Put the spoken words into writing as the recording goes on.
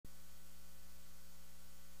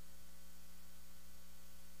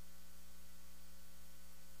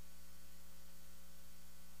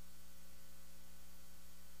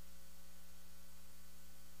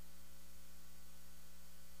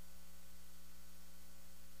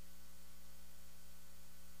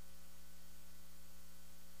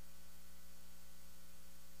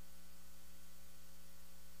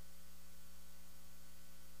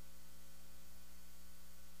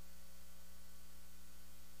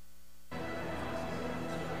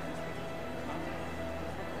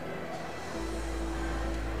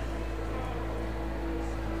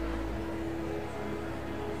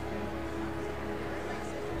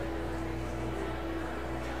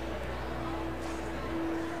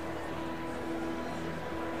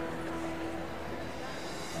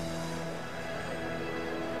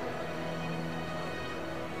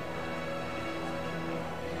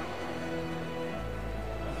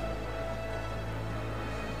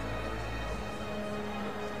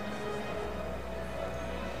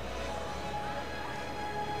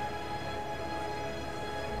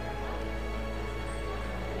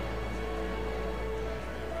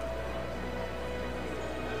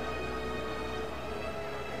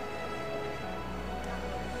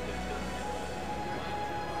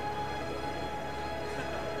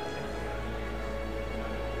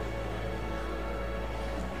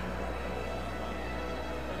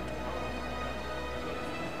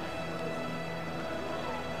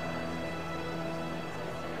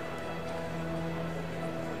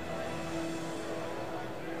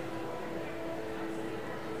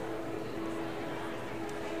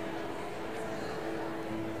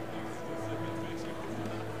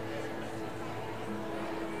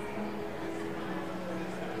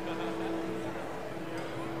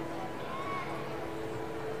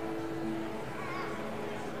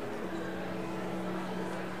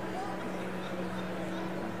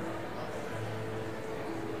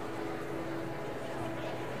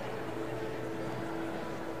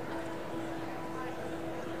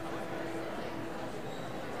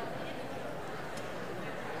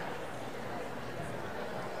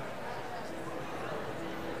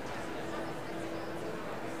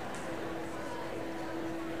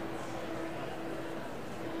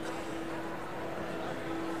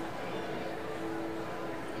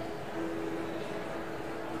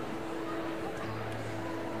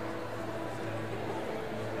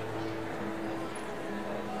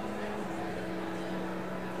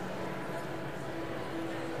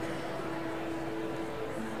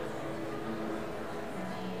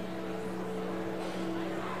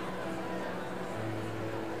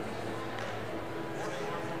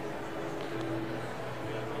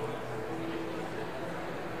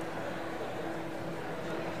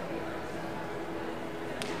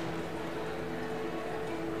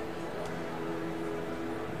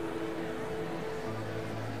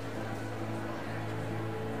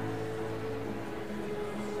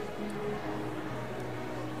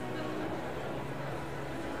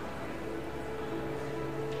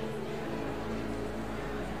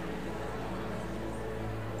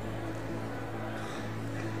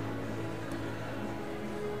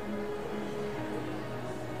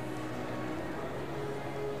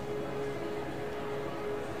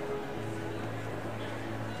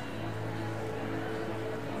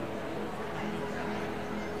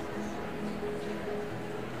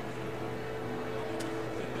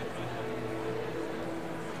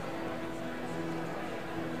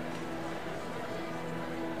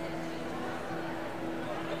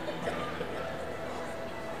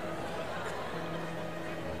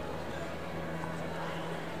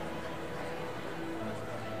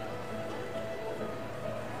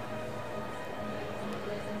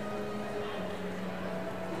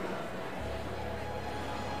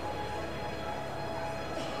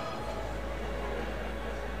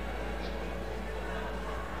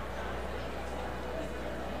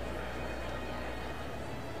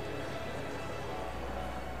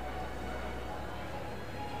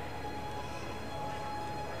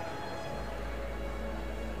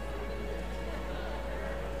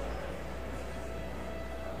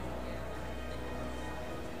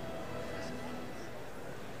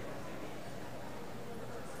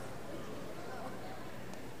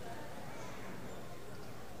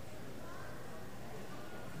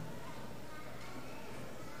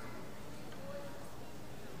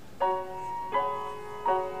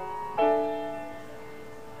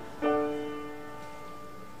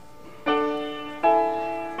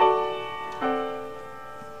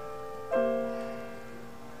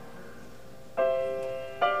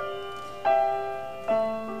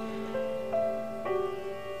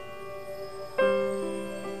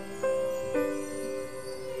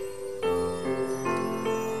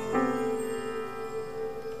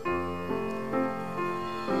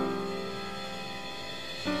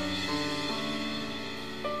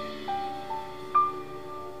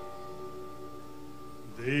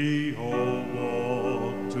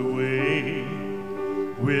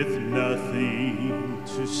with nothing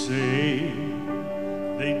to say.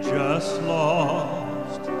 They just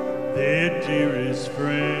lost their dearest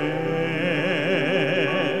friend.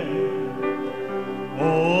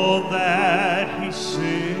 All that he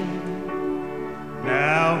said,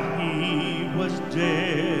 now he was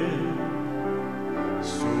dead.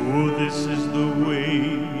 So this is the way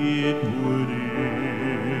it would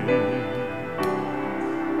end.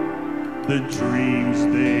 The dreams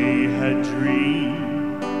they had dreamed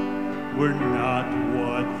were not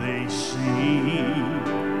what they seemed.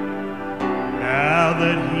 Now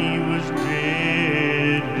that he was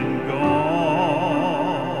dead and gone,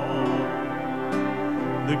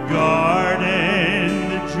 the garden,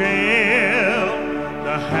 the jail,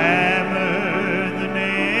 the hammer, the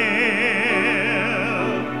nail,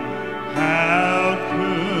 how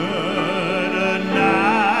could a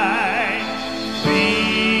night be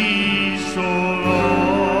so long?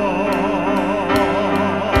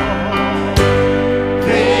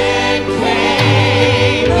 Then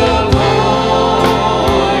came the morning,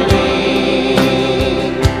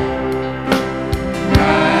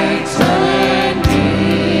 night turned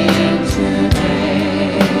into day.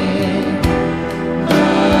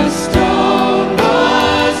 The stone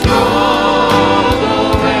was rolled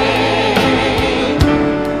away,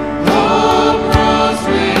 hope rose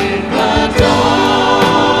with the dawn.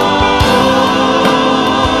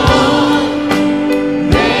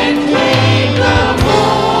 Then came the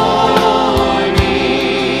morning,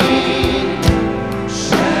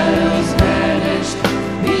 shadows vanished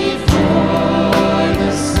before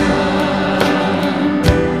the sun.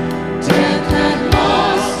 Death had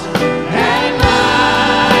lost and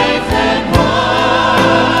life had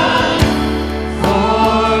won,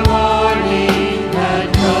 for morning had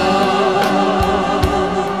come.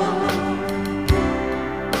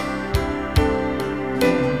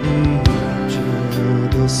 The angel,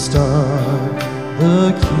 the star, the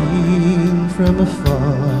king from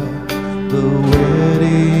afar, the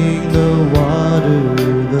wedding, the water,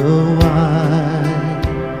 the wine.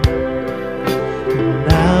 And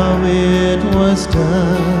now it was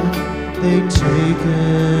done, they'd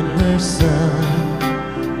taken her son,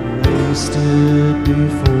 wasted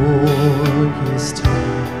before his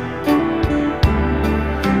time.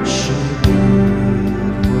 She knew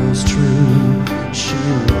it was true, she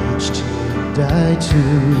watched him die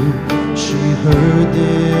too. She heard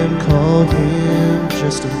them call him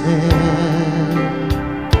just a man.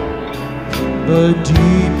 But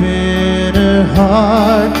deep in her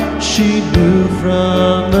heart, she knew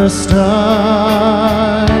from the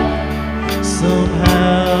start,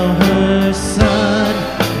 somehow her son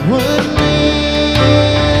would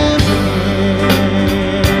live again.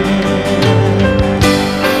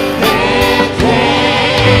 Then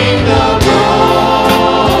came the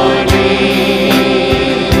morning,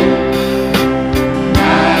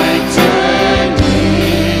 night turned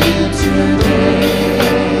into day.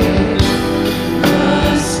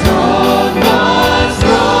 The stone was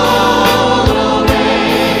rolled away,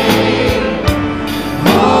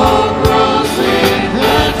 hope rose with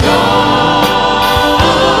the dawn.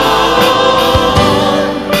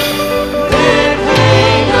 Then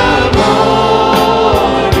came the morning,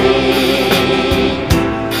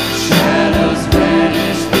 shadows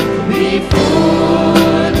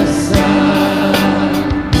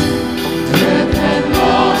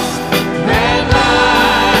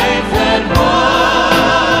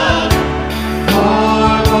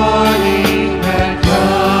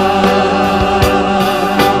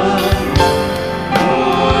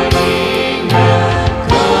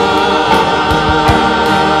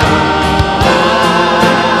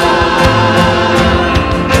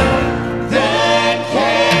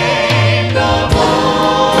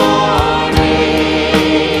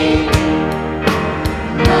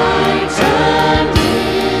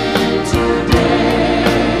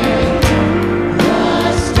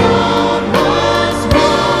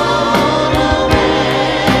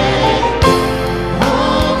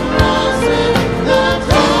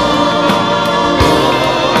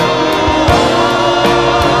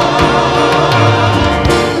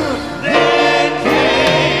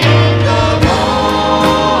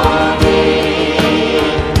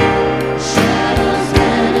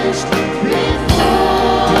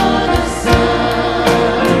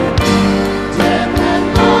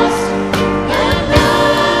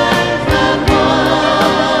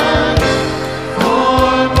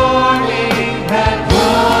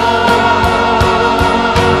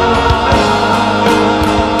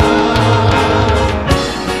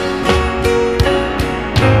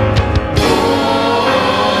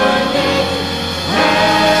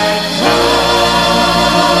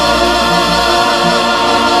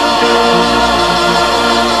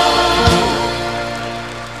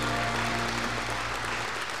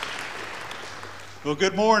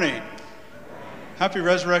Happy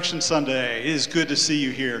Resurrection Sunday. It is good to see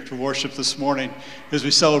you here to worship this morning as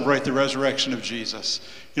we celebrate the resurrection of Jesus.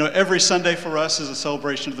 You know, every Sunday for us is a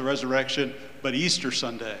celebration of the resurrection, but Easter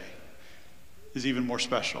Sunday is even more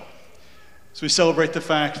special. So we celebrate the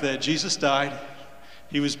fact that Jesus died,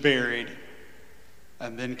 he was buried,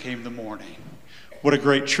 and then came the morning. What a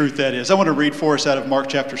great truth that is. I want to read for us out of Mark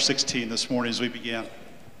chapter 16 this morning as we begin.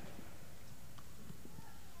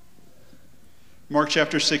 Mark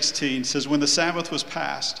chapter 16 says, when the Sabbath was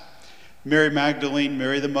past, Mary Magdalene,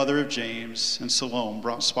 Mary the mother of James, and Salome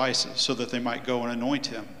brought spices so that they might go and anoint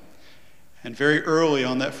him. And very early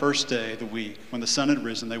on that first day of the week, when the sun had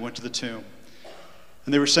risen, they went to the tomb.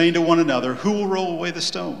 And they were saying to one another, who will roll away the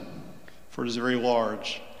stone? For it is very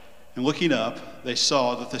large. And looking up, they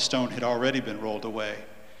saw that the stone had already been rolled away.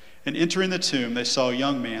 And entering the tomb, they saw a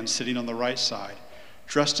young man sitting on the right side,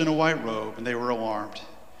 dressed in a white robe, and they were alarmed.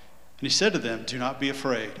 And he said to them, do not be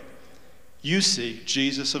afraid. You seek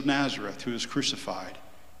Jesus of Nazareth, who is crucified.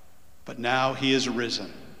 But now he is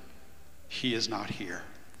risen. He is not here.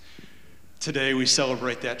 Today we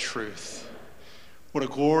celebrate that truth. What a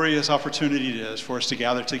glorious opportunity it is for us to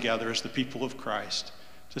gather together as the people of Christ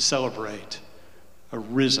to celebrate a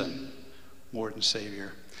risen Lord and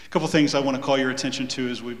Savior. A couple things I want to call your attention to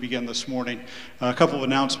as we begin this morning. A couple of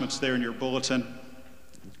announcements there in your bulletin.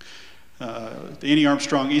 The Annie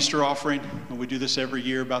Armstrong Easter offering, and we do this every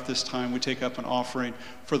year about this time. We take up an offering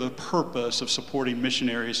for the purpose of supporting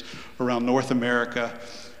missionaries around North America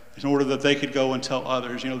in order that they could go and tell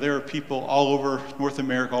others. You know, there are people all over North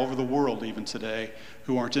America, all over the world even today,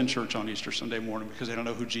 who aren't in church on Easter Sunday morning because they don't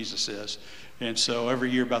know who Jesus is. And so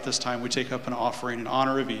every year about this time, we take up an offering in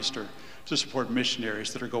honor of Easter to support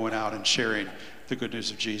missionaries that are going out and sharing the good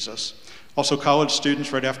news of Jesus. Also, college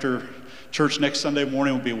students, right after church next Sunday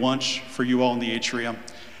morning will be lunch for you all in the atrium.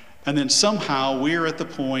 And then somehow we're at the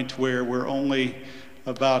point where we're only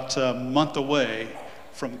about a month away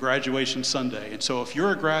from graduation Sunday. And so if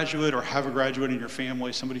you're a graduate or have a graduate in your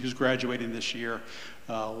family, somebody who's graduating this year,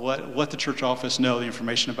 let the church office know. The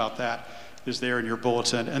information about that is there in your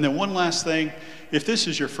bulletin. And then one last thing, if this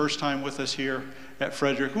is your first time with us here at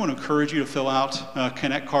Frederick, I want to encourage you to fill out a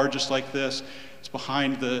Connect card just like this. It's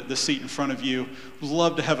behind the seat in front of you. We'd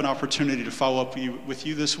love to have an opportunity to follow up with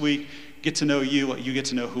you this week, get to know you, let you get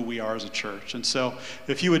to know who we are as a church. And so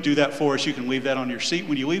if you would do that for us, you can leave that on your seat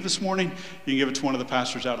when you leave this morning. You can give it to one of the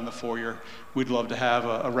pastors out in the foyer. We'd love to have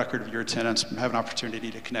a record of your attendance and have an opportunity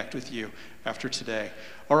to connect with you after today.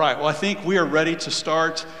 All right, well, I think we are ready to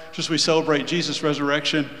start. Just as we celebrate Jesus'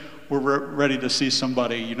 resurrection, we're ready to see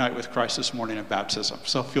somebody unite with Christ this morning in baptism.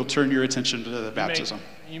 So if you'll turn your attention to the baptism.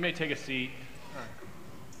 You may take a seat.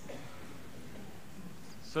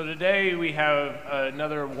 So today we have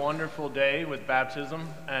another wonderful day with baptism,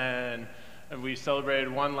 and we celebrated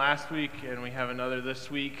one last week, and we have another this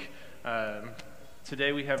week.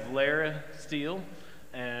 Today we have Lara Steele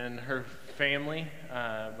and her family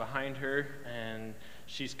behind her, and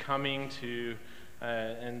she's coming to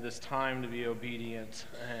in this time to be obedient.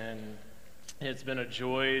 And it's been a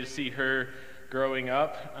joy to see her growing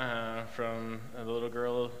up from the little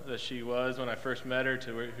girl that she was when I first met her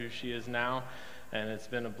to who she is now. And it's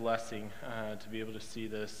been a blessing to be able to see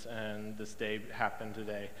this and this day happen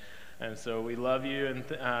today. And so we love you and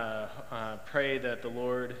pray that the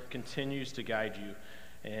Lord continues to guide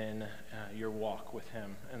you in your walk with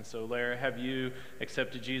him. And so, Lara, have you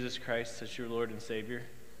accepted Jesus Christ as your Lord and Savior?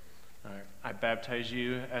 All right. I baptize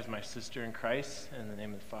you as my sister in Christ in the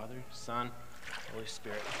name of the Father, Son, Holy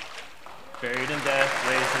Spirit. Buried in death,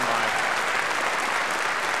 raised in life.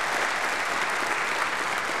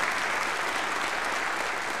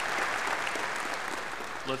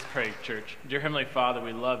 Let's pray, church. Dear Heavenly Father,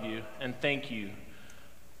 we love you and thank you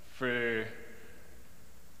for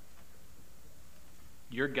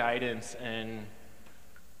your guidance and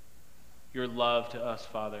your love to us,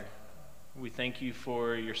 Father. We thank you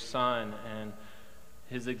for your Son and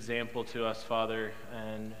his example to us, Father,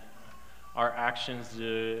 and our actions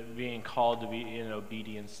to being called to be in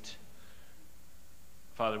obedience.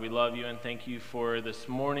 Father, we love you and thank you for this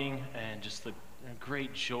morning and just the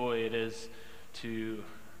great joy it is to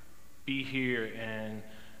be here and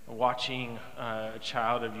watching a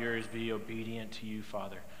child of yours be obedient to you,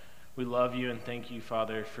 Father. We love you and thank you,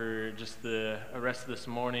 Father, for just the rest of this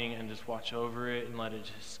morning, and just watch over it and let it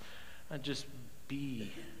just be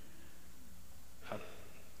a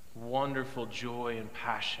wonderful joy and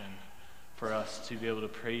passion for us to be able to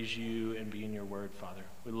praise you and be in your word, Father.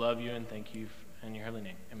 We love you and thank you in your holy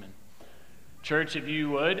name. Amen. Church, if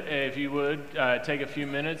you would take a few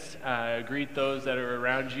minutes, greet those that are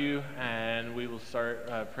around you, and we will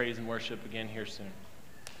start praise and worship again here soon.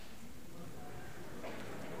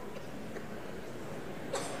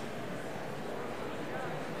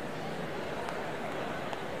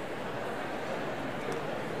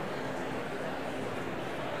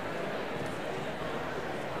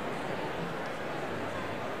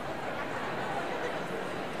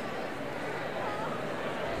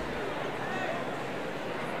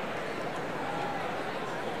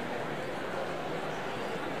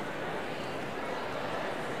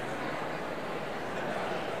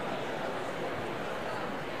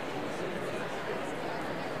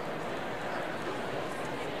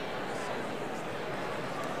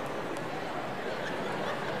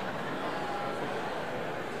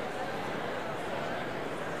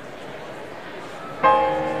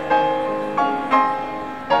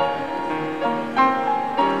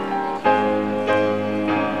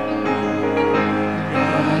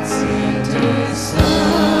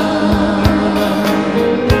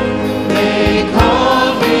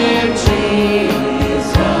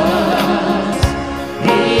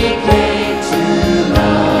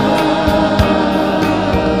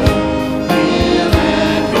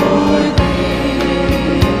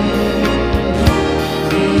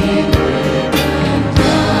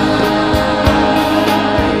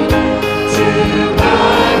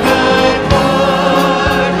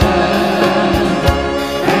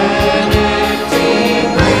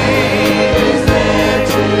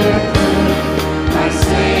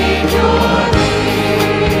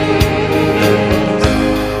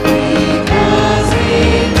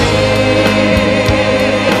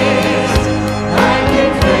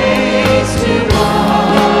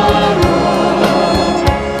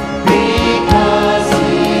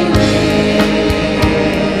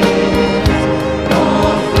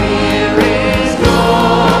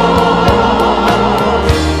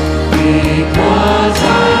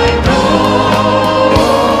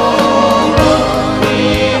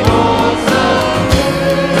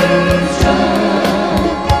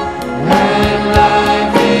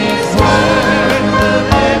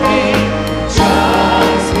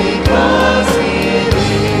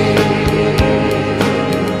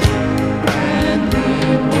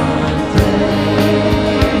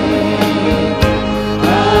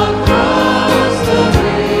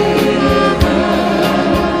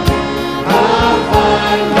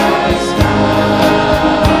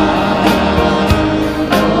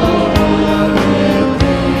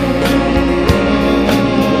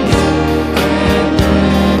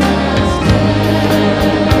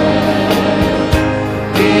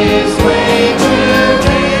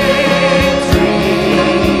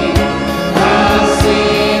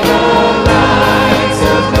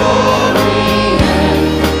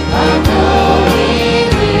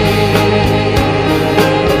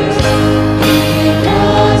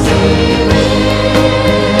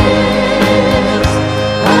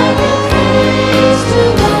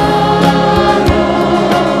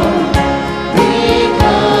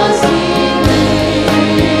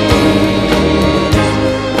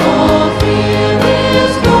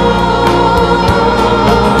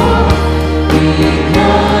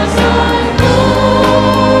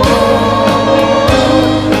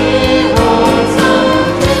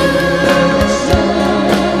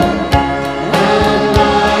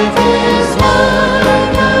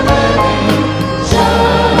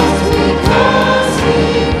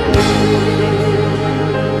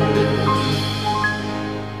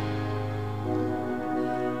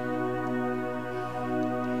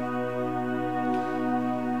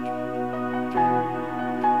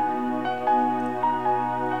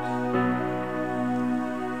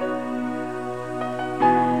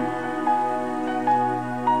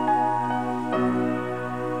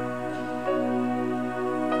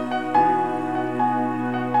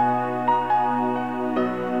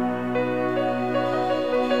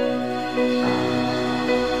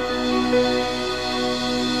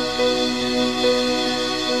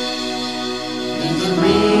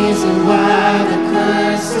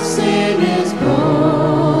 curse of sin is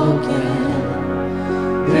broken.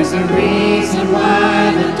 There's a reason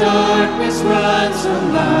why the darkness runs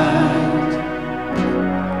from light.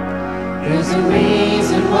 There's a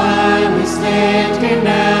reason why we stand here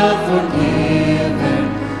now forgiven.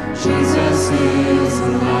 Jesus is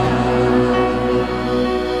alive.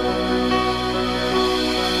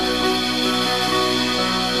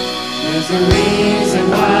 There's a reason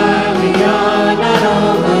why we are not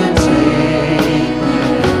overtaken.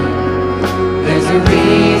 There's a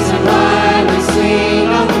reason why we sing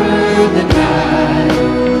all through the night.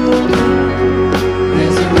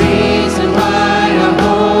 There's a reason why our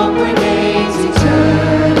hope remains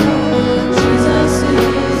eternal. Jesus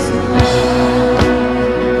is alive.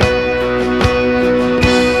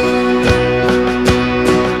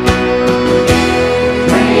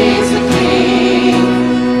 Praise the King,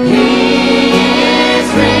 He is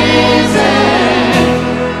risen.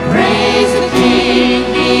 Praise the King,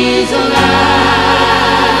 He's alive.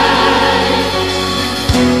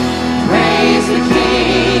 Praise the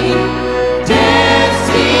King, death's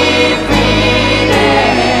defeated.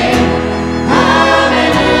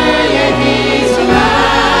 Hallelujah, He's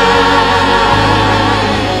alive.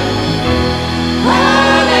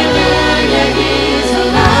 Hallelujah, He's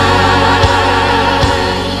alive.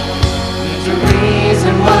 There's a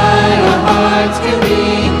reason why our hearts can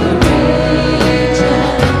beat courageous.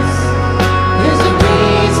 There's a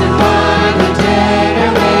reason why the dead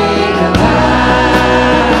are made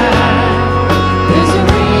alive. There's a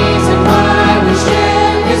reason why we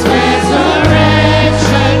share His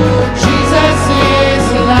resurrection. Jesus is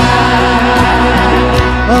alive.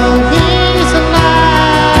 Oh, He's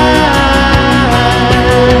alive.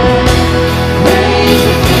 Praise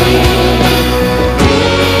the King, He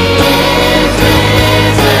is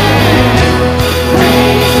risen.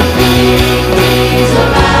 Praise the King, He's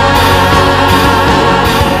alive.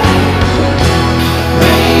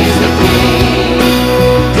 Praise the King,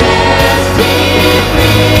 death's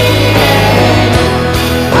defeated.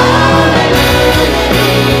 Hallelujah,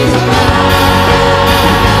 He's alive.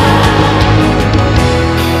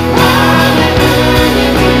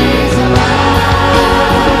 Hallelujah, He's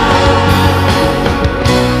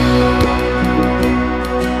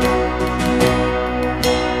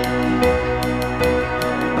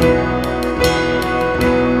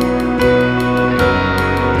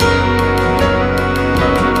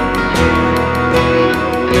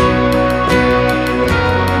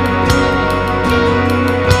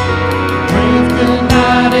Brave could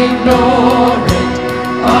not ignore it.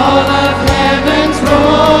 All of heaven's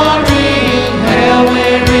roaring. Hell,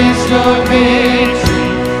 where is your victory?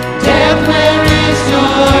 Death, where is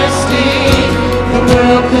your sting? The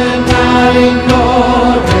world could not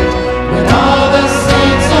ignore it. When all the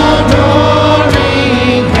saints are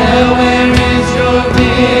roaring. Hell, where is your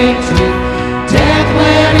victory? Death,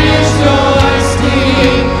 where is your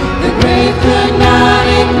sting? The grave could not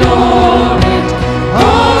ignore it.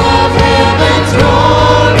 All of heaven's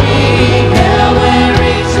roaring.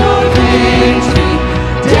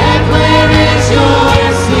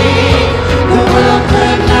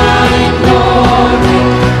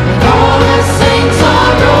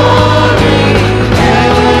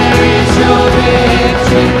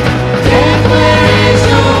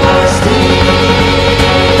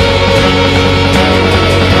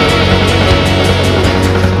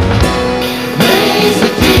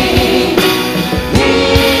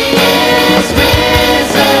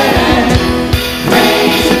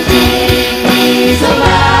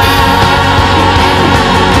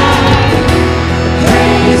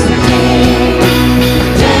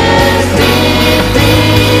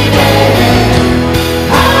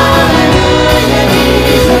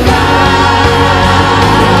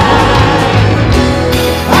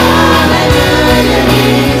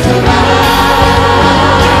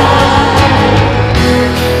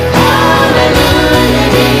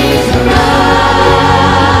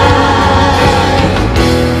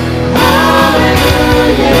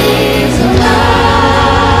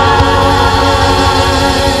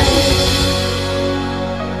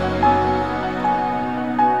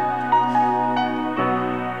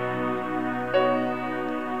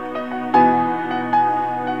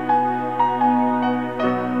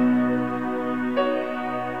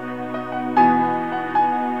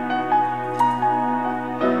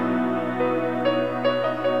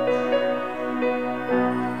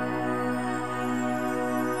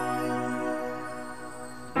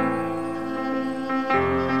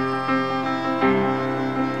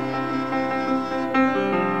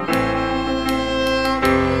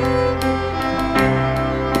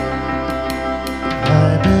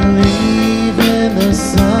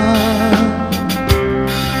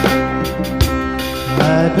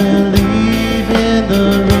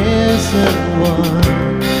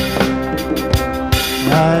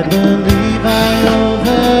 I believe I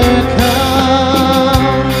overcome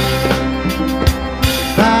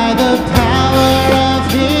by the power of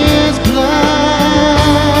His blood.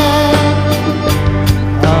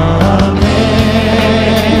 Amen.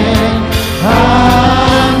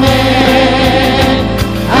 Amen.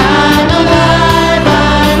 I'm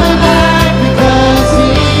alive because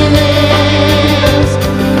He lives.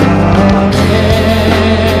 Amen.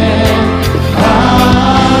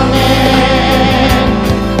 Amen.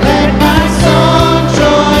 Let my soul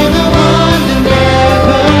join the one that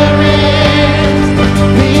never ends,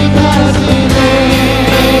 because He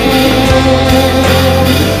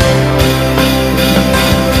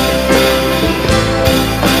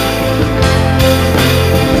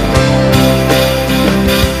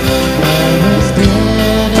I was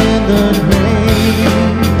dead in the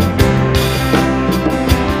grave.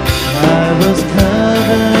 I was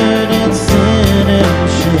covered in sin and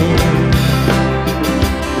shame.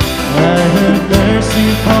 I heard mercy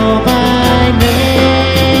call my name.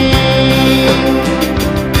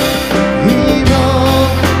 He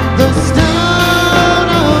rolled the stone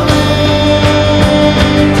away.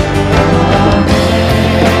 Amen.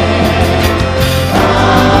 Amen.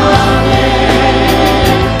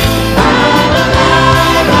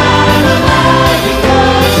 I'm alive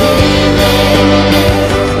because He lives.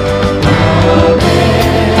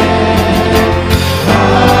 Amen.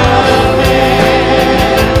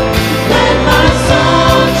 Let my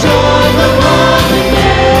soul join the one that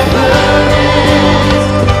never ends,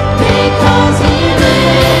 because He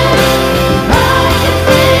lives. I can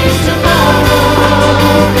face tomorrow,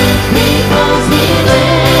 because He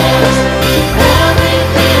lives.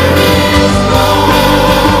 Everything is wrong.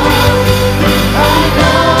 I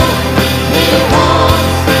know He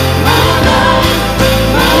holds my life,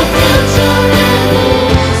 my future in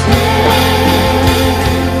His hands.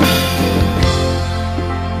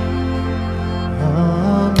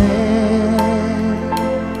 Amen.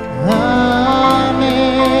 Amen.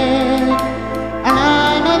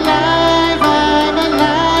 I'm alive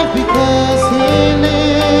because He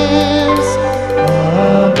lives.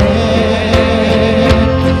 Amen.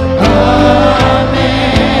 Amen.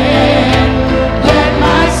 Let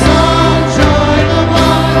my soul join the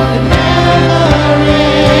one that never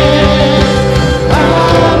ends. Amen.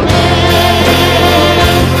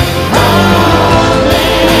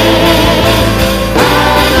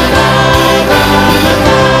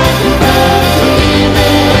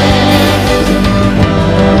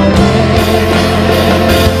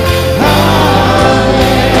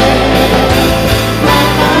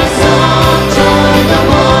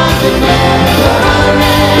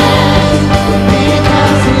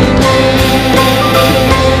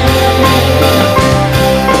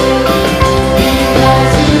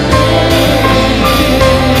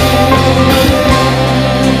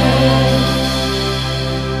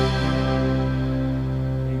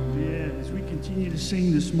 Amen. As we continue to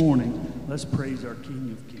sing this morning, let's praise our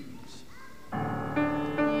King of Kings.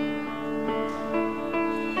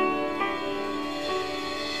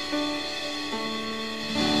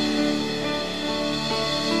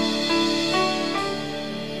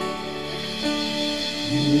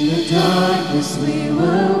 In the darkness we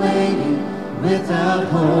were waiting, without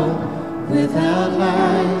hope, without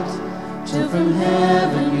light, till from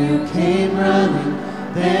heaven you came running.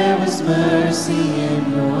 There was mercy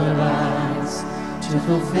in your eyes, to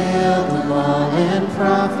fulfill the law and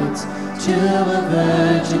prophets. To a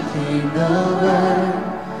virgin came the word,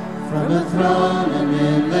 from a throne and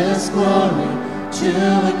endless glory, to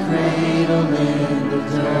a cradle in the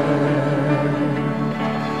dirt.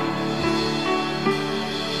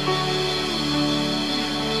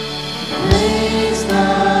 Praise the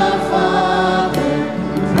Father,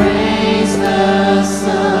 praise the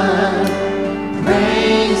Son,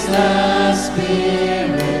 praise the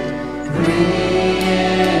Spirit, three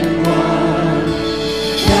in one.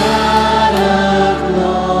 God of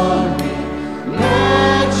glory,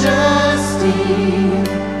 majesty,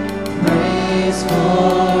 praise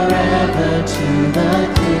forever to the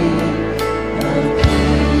King of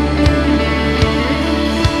Kings.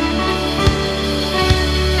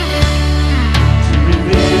 To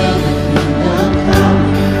reveal the kingdom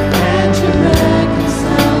coming and to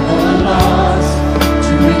reconcile the lost,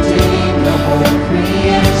 to redeem the whole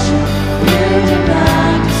creation, you did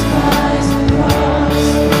not despise the cross.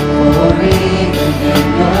 For even in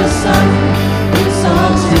your suffering, you saw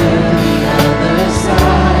to the other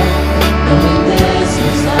side, knowing this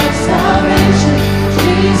was our salvation.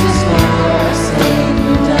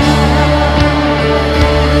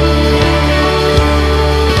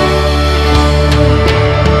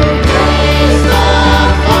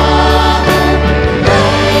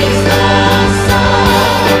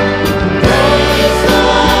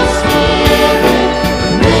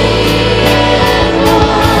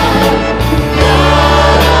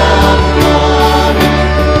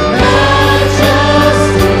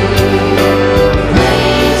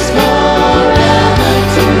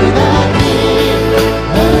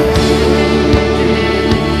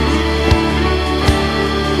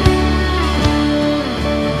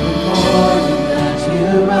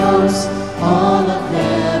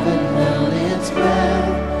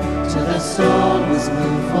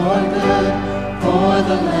 For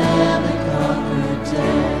the Lamb that conquered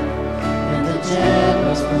death, and the dead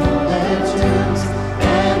rose from their tombs,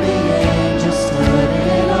 and the angels stood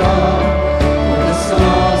in awe. For the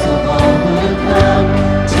souls of all who come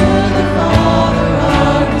to the Father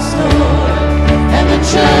are restored, and the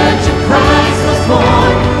Church of Christ was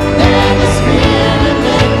born. Then the Spirit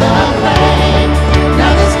lit the flame.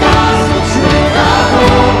 Now this gospel truth of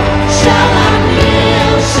hope shall not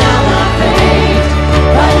kneel, shall not fade,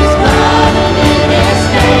 but His blood and in His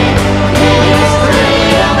name, in His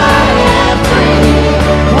freedom I am free.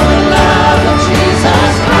 For the love of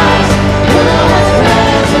Jesus Christ, who has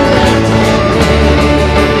resurrected me.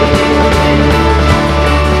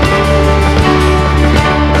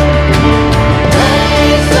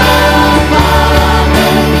 Praise the Father,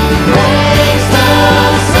 praise the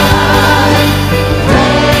Son,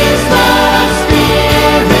 praise the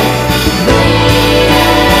Spirit, three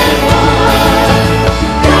and one.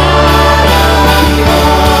 God of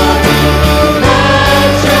glory,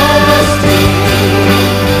 majesty,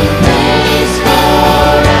 praise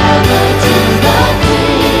forever to the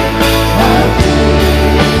King of Kings.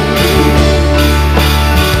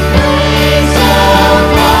 Praise the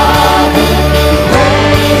Father,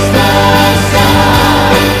 praise the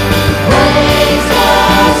Son, praise the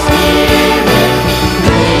Spirit,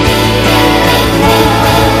 three and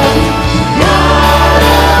one.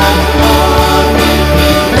 God of glory,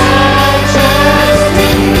 majesty,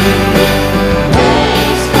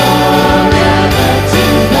 praise forever to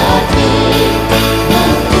the King of Kings.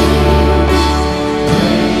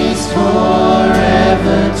 Praise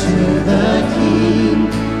forever to the King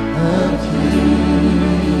of Kings.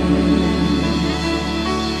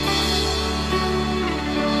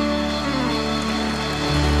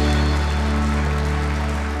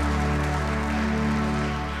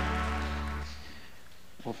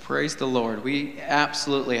 Well, praise the Lord. We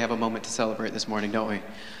absolutely have a moment to celebrate this morning, don't we?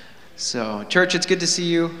 So, church, it's good to see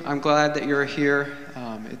you. I'm glad that you're here.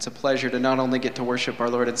 It's a pleasure to not only get to worship our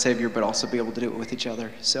Lord and Savior, but also be able to do it with each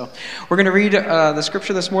other. So, we're going to read the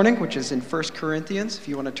scripture this morning, which is in 1 Corinthians. If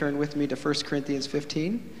you want to turn with me to 1 Corinthians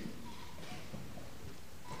 15.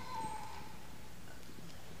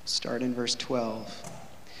 Start in verse 12.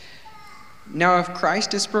 Now, if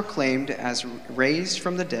Christ is proclaimed as raised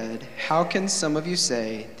from the dead, how can some of you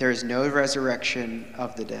say there is no resurrection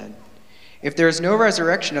of the dead? If there is no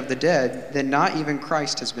resurrection of the dead, then not even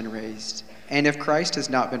Christ has been raised. And if Christ has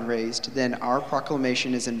not been raised, then our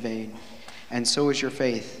proclamation is in vain, and so is your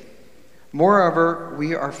faith. Moreover,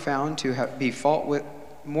 we are found to be false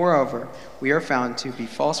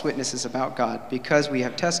witnesses about God, because we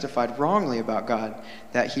have testified wrongly about God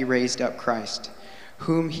that He raised up Christ,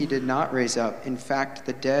 whom He did not raise up. In fact,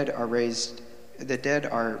 the dead are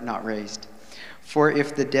not raised. For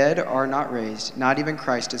if the dead are not raised, not even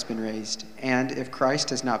Christ has been raised. And if Christ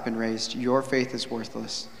has not been raised, your faith is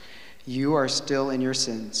worthless. You are still in your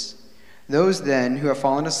sins. Those then who have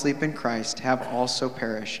fallen asleep in Christ have also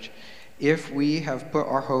perished. If we have put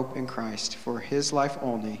our hope in Christ for His life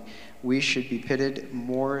only, we should be pitied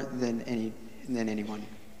more than anyone.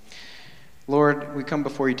 Lord, we come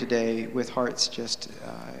before you today with hearts just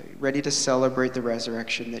ready to celebrate the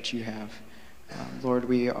resurrection that you have. Lord,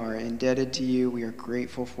 we are indebted to you. We are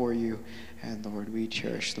grateful for you. And Lord, we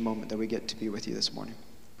cherish the moment that we get to be with you this morning.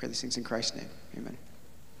 Pray these things in Christ's name. Amen.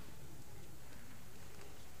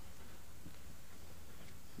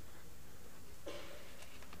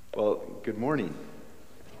 Well, good morning.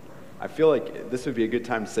 I feel like this would be a good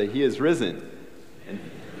time to say He is risen. And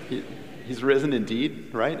He's risen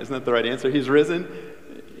indeed, right? Isn't that the right answer? He's risen.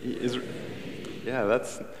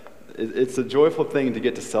 It's a joyful thing to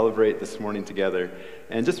get to celebrate this morning together.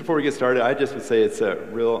 And just before we get started, I just would say it's a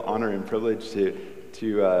real honor and privilege to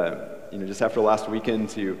just after last weekend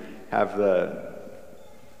to have the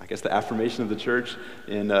affirmation of the church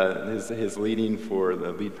in his leading for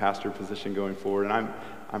the lead pastor position going forward. And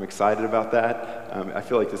I'm excited about that. I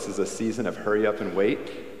feel like this is a season of hurry up and wait,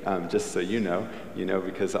 just so you know,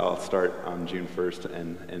 because I'll start on June 1st.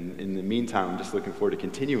 And in the meantime, I'm just looking forward to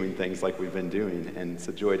continuing things like we've been doing. And it's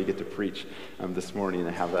a joy to get to preach this morning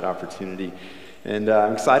and have that opportunity. And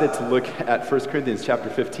I'm excited to look at 1 Corinthians chapter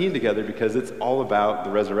 15 together because it's all about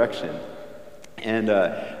the resurrection. And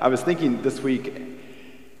I was thinking this week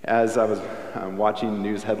as I was watching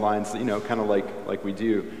news headlines, kind of like we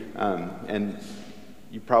do, and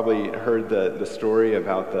you probably heard the story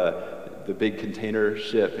about the big container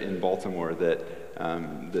ship in Baltimore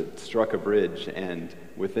that struck a bridge, and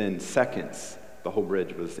within seconds, the whole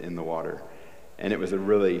bridge was in the water. And it was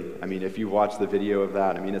if you watch the video of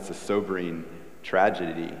that, it's a sobering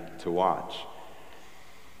tragedy to watch.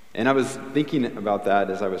 And I was thinking about that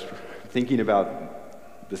as I was thinking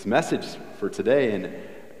about this message for today, and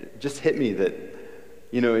it just hit me that,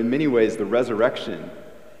 in many ways, the resurrection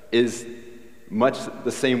is much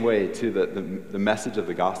the same way to the message of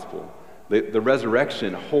the gospel. The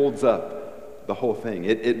resurrection holds up the whole thing.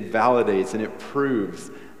 It validates and it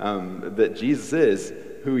proves that Jesus is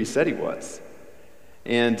who he said he was.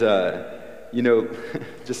 And,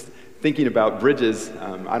 just thinking about bridges,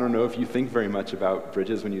 I don't know if you think very much about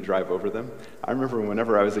bridges when you drive over them. I remember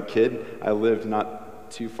whenever I was a kid, I lived not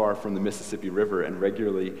too far from the Mississippi River, and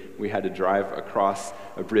regularly we had to drive across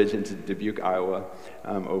a bridge into Dubuque, Iowa,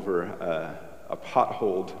 over a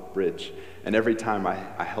potholed bridge. And every time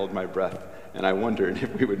I held my breath, and I wondered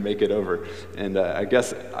if we would make it over. And I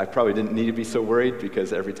guess I probably didn't need to be so worried,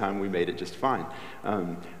 because every time we made it just fine.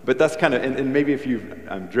 But that's kind of, and maybe if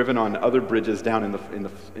you've driven on other bridges down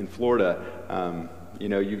in Florida,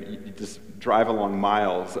 you just drive along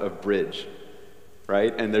miles of bridge,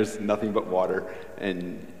 right? And there's nothing but water,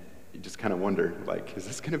 and you just kind of wonder, like, is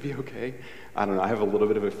this going to be okay? I don't know. I have a little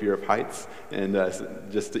bit of a fear of heights, and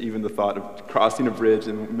just even the thought of crossing a bridge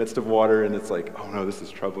in the midst of water, and it's like, oh no, this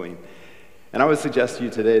is troubling. And I would suggest to you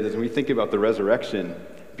today that when we think about the resurrection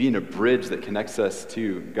being a bridge that connects us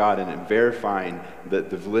to God and verifying the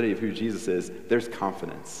validity of who Jesus is, there's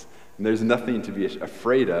confidence. And there's nothing to be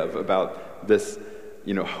afraid of about this,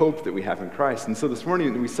 hope that we have in Christ. And so this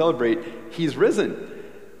morning we celebrate He's risen.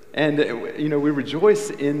 And, we rejoice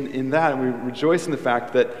in that, and we rejoice in the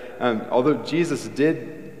fact that although Jesus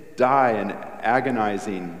did die an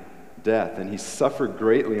agonizing death, and He suffered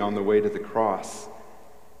greatly on the way to the cross,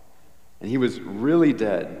 and He was really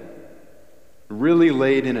dead, really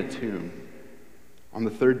laid in a tomb, on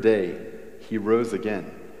the third day, He rose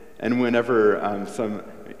again. And whenever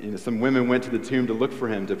some women went to the tomb to look for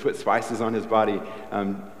Him, to put spices on His body,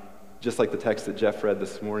 just like the text that Jeff read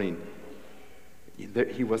this morning,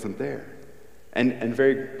 He wasn't there. And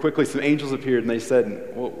very quickly some angels appeared, and they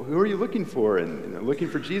said, well, who are you looking for? And looking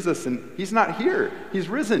for Jesus, and He's not here. He's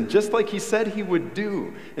risen, just like He said He would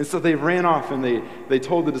do. And so they ran off, and they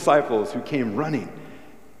told the disciples, who came running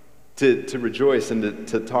to rejoice and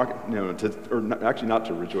to talk, actually not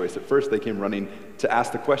to rejoice. At first they came running to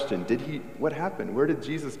ask the question, what happened? Where did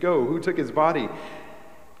Jesus go? Who took His body?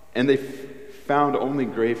 And they found only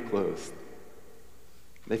grave clothes.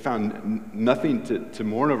 They found nothing to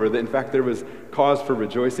mourn over. In fact, there was cause for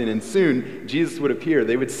rejoicing. And soon, Jesus would appear.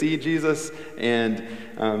 They would see Jesus, and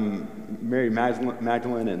Mary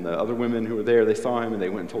Magdalene and the other women who were there, they saw Him, and they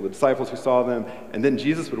went and told the disciples who saw them. And then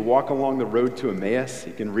Jesus would walk along the road to Emmaus.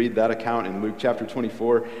 You can read that account in Luke chapter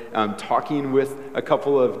 24, talking with a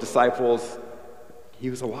couple of disciples. He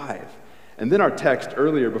was alive. And then our text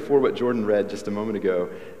earlier, before what Jordan read just a moment ago,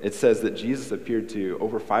 it says that Jesus appeared to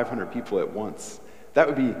over 500 people at once. That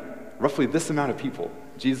would be roughly this amount of people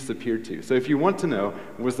Jesus appeared to. So if you want to know,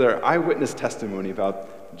 was there eyewitness testimony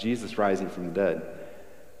about Jesus rising from the dead?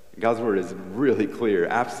 God's word is really clear,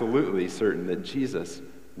 absolutely certain that Jesus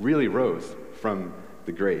really rose from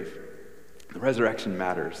the grave. The resurrection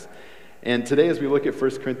matters. And today, as we look at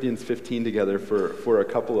 1 Corinthians 15 together for a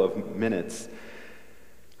couple of minutes,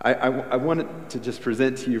 I wanted to just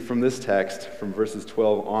present to you from this text, from verses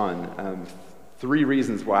 12 on, 3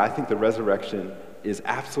 reasons why I think the resurrection is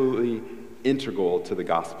absolutely integral to the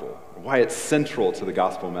gospel, why it's central to the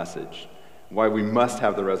gospel message, why we must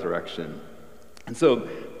have the resurrection. And so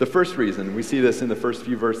the first reason, we see this in the first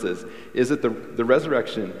few verses, is that the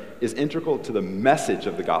resurrection is integral to the message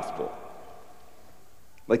of the gospel.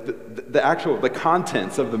 Like the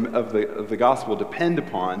contents of the gospel depend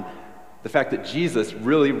upon the fact that Jesus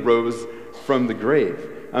really rose from the grave.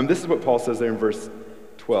 This is what Paul says there in verse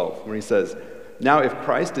 12, when he says, "Now if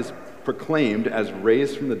Christ is proclaimed as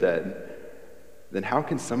raised from the dead, then how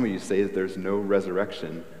can some of you say that there's no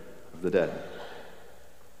resurrection of the dead?"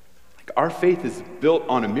 Our faith is built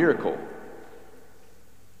on a miracle.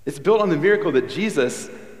 It's built on the miracle that Jesus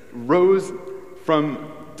rose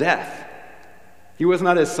from death. He was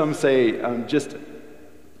not, as some say, just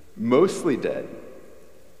mostly dead.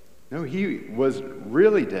 No, He was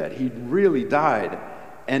really dead. He really died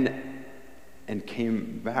and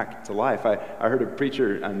came back to life. I heard a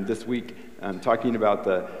preacher this week talking about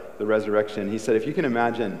the resurrection. He said, if you can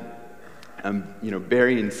imagine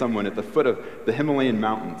burying someone at the foot of the Himalayan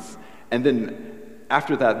mountains, and then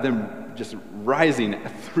after that, them just rising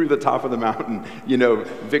through the top of the mountain,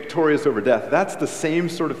 victorious over death. That's the same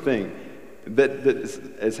sort of thing that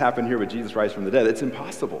has happened here with Jesus rise from the dead. It's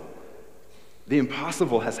impossible. The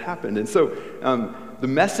impossible has happened. And so the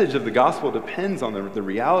message of the gospel depends on the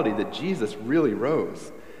reality that Jesus really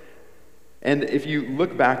rose. And if you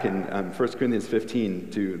look back in 1 Corinthians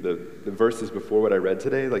 15 to the verses before what I read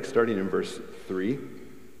today, like starting in verse 3,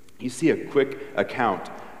 you see a quick account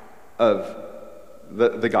of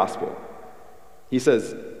the gospel. He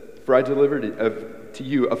says, "For I delivered to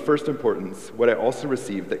you of first importance what I also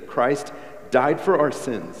received, that Christ died for our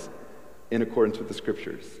sins in accordance with the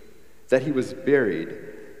Scriptures, that he was buried,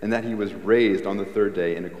 and that he was raised on the third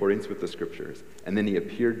day in accordance with the Scriptures. And then he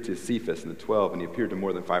appeared to Cephas and the 12, and he appeared to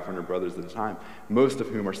more than 500 brothers at a time, most of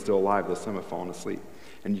whom are still alive, though some have fallen asleep."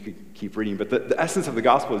 And you could keep reading. But the essence of the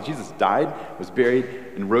gospel is Jesus died, was buried,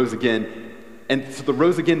 and rose again. And so the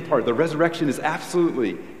rose again part, the resurrection, is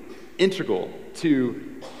absolutely integral to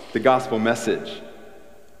the gospel message.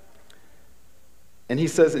 And he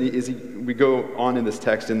says, we go on in this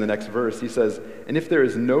text in the next verse, he says, "And if there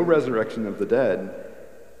is no resurrection of the dead,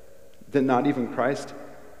 then not even Christ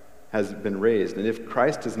has been raised. And if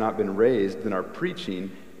Christ has not been raised, then our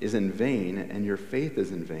preaching is in vain, and your faith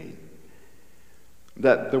is in vain."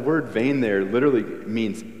 That the word vain there literally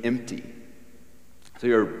means empty.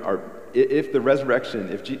 So if the resurrection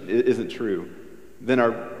isn't true, then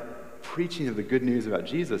our preaching of the good news about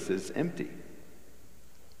Jesus is empty.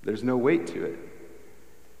 There's no weight to it.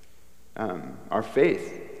 Our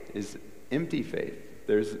faith is empty faith.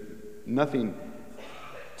 There's nothing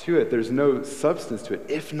to it. There's no substance to it,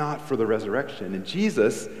 if not for the resurrection. And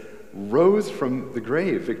Jesus rose from the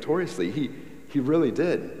grave victoriously. He really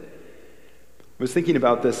did. I was thinking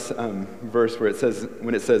about this verse where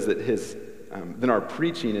when it says that then our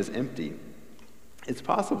preaching is empty. It's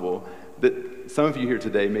possible that some of you here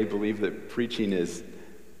today may believe that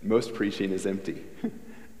most preaching is empty.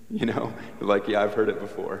 Like, yeah, I've heard it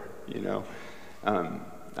before,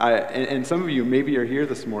 And some of you maybe are here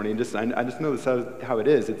this morning, I just know this how it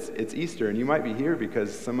is. It's Easter, and you might be here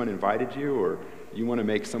because someone invited you, or you want to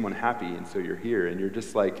make someone happy, and so you're here, and you're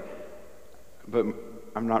just like, but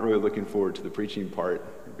I'm not really looking forward to the preaching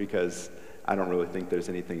part because I don't really think there's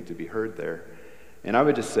anything to be heard there. And I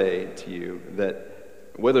would just say to you that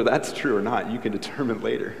whether that's true or not, you can determine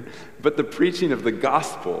later. But the preaching of the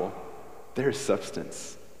gospel, there's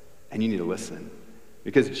substance, and you need to listen,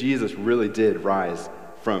 because Jesus really did rise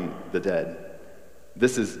from the dead.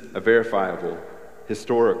 This is a verifiable,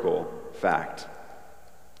 historical fact.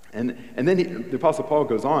 And then the Apostle Paul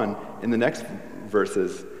goes on in the next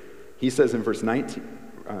verses. He says in verse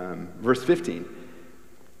 15,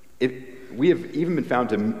 we have even been found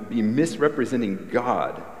to be misrepresenting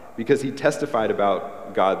God, because he testified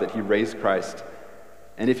about God that he raised Christ,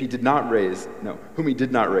 and if he did not raise, whom he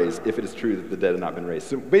did not raise, if it is true that the dead have not been raised.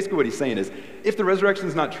 So basically what he's saying is, if the resurrection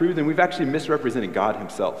is not true, then we've actually misrepresented God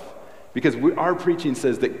himself. Because our preaching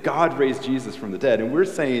says that God raised Jesus from the dead, and we're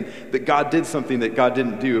saying that God did something that God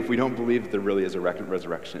didn't do if we don't believe that there really is a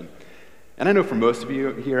resurrection. And I know for most of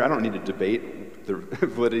you here, I don't need to debate the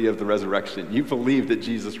validity of the resurrection. You believe that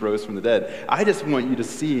Jesus rose from the dead. I just want you to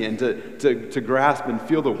see and to grasp and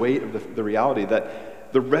feel the weight of the reality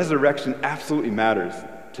that the resurrection absolutely matters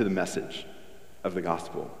to the message of the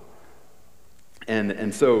gospel.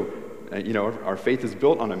 And so, our faith is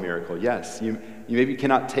built on a miracle. Yes, you maybe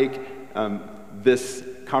cannot take this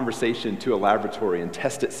conversation to a laboratory and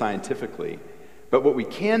test it scientifically. But what we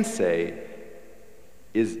can say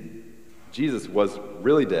is Jesus was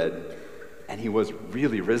really dead, and he was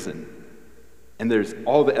really risen. And there's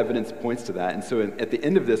all the evidence points to that. And so at the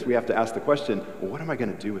end of this, we have to ask the question, well, what am I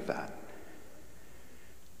going to do with that?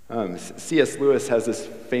 C.S. Lewis has this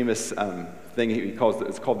famous thing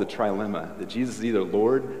it's called the trilemma, that Jesus is either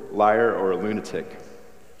Lord, liar, or a lunatic.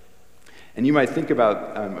 And you might think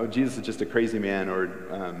about, Jesus is just a crazy man,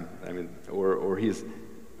 or he's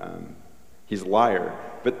a liar.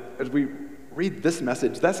 But as we read this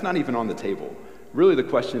message, that's not even on the table. Really, the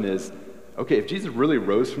question is, okay, if Jesus really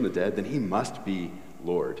rose from the dead, then he must be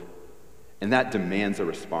Lord. And that demands a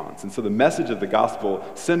response. And so the message of the gospel,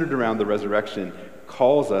 centered around the resurrection,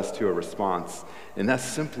 calls us to a response. And that's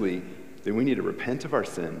simply that we need to repent of our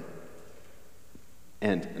sin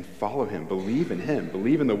and follow him, believe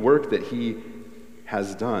in the work that he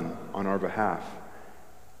has done on our behalf.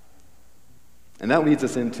 And that leads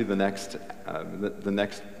us into the next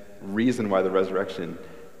reason why the resurrection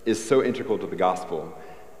is so integral to the gospel.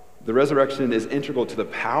 The resurrection is integral to the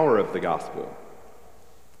power of the gospel.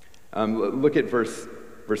 Look at verse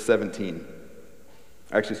 17.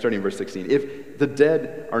 Actually, starting in verse 16. If the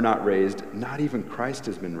dead are not raised, not even Christ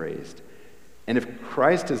has been raised. And if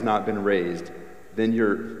Christ has not been raised, then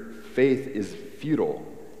your faith is futile,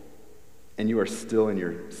 and you are still in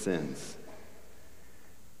your sins.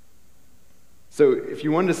 So if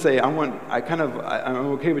you wanted to say, I'm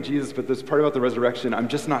okay with Jesus, but this part about the resurrection, I'm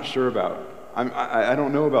just not sure about. I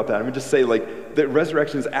don't know about that. I'm going to just say, like, that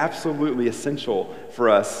resurrection is absolutely essential for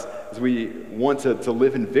us as we want to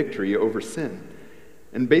live in victory over sin.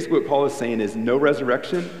 And basically what Paul is saying is no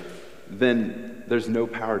resurrection, then there's no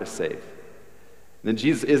power to save. Then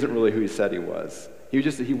Jesus isn't really who he said he was. He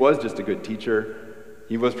was just a good teacher.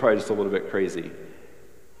 He was probably just a little bit crazy.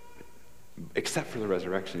 Except for the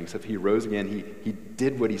resurrection, except he rose again. He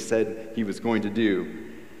did what he said he was going to do.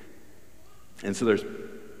 And so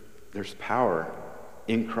there's power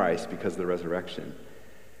in Christ because of the resurrection.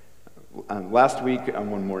 Last week,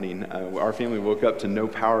 one morning, our family woke up to no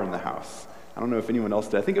power in the house. I don't know if anyone else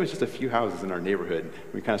did. I think it was just a few houses in our neighborhood.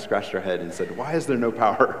 We kind of scratched our head and said, why is there no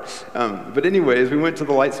power? But anyways, we went to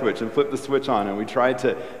the light switch and flipped the switch on, and we tried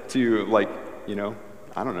to like,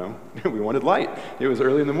 I don't know. We wanted light. It was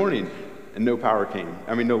early in the morning, and no power came.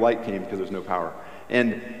 I mean, no light came because there's no power.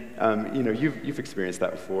 And, you've experienced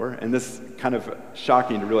that before, and this is kind of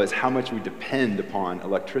shocking to realize how much we depend upon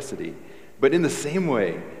electricity. But in the same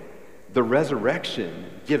way, the resurrection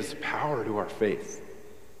gives power to our faith.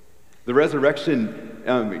 The resurrection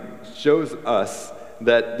shows us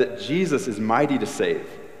that Jesus is mighty to save.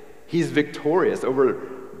 He's victorious over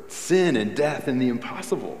sin and death and the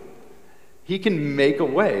impossible. He can make a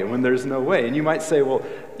way when there's no way. And you might say, well,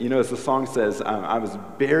 as the song says, I was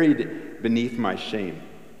buried beneath my shame.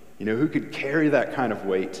 Who could carry that kind of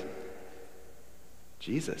weight?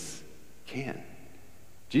 Jesus can.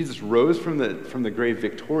 Jesus rose from the grave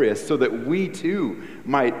victorious so that we too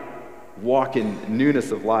might walk in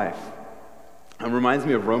newness of life. It reminds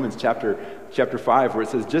me of Romans chapter 5, where it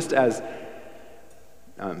says, just as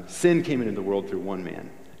sin came into the world through one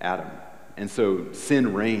man, Adam, and so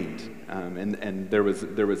sin reigned, and there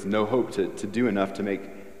was no hope to do enough to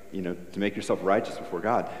make yourself righteous before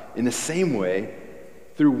God. In the same way,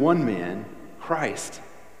 through one man, Christ,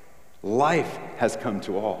 life has come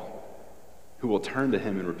to all who will turn to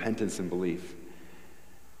him in repentance and belief.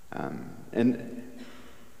 And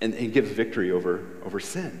he gives victory over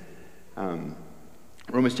sin.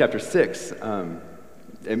 Romans chapter 6,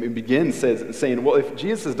 it begins saying, well, if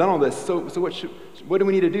Jesus has done all this, so what do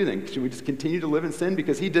we need to do then? Should we just continue to live in sin?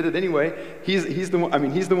 Because he did it anyway. He's the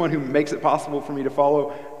one who makes it possible for me to follow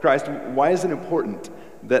Christ. Why is it important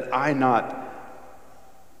that I not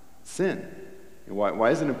sin?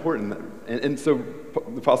 Why is it important? And so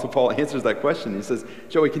the Apostle Paul answers that question. He says,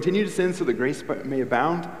 shall we continue to sin so that grace may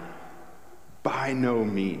abound? By no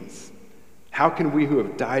means. How can we who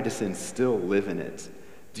have died to sin still live in it?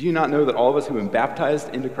 Do you not know that all of us who have been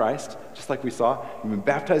baptized into Christ, just like we saw, have been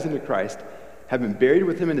baptized into Christ, have been buried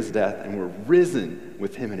with him in his death, and were risen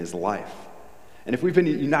with him in his life? And if we've been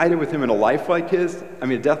united with him in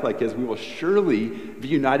a death like his, we will surely be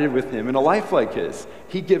united with him in a life like his.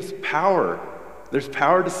 He gives power. There's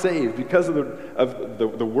power to save because of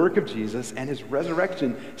the work of Jesus, and his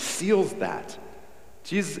resurrection seals that.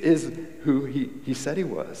 Jesus is who he said he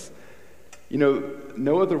was.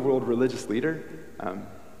 No other world religious leader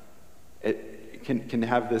can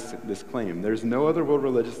have this claim. There's no other world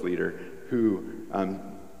religious leader who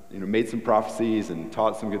made some prophecies and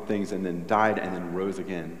taught some good things and then died and then rose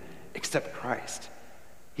again, except Christ.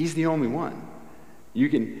 He's the only one. You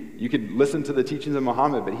could listen to the teachings of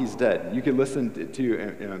Muhammad, but he's dead. You could listen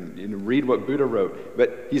to read what Buddha wrote,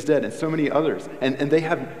 but he's dead, and so many others. And they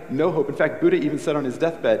have no hope. In fact, Buddha even said on his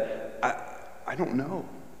deathbed, I don't know.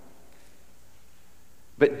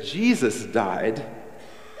 But Jesus died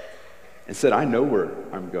and said, I know where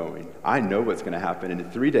I'm going. I know what's going to happen. And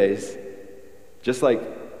in 3 days, just like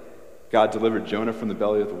God delivered Jonah from the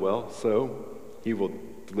belly of the whale, so he will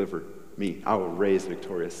deliver me. I will raise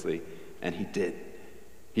victoriously. And he did.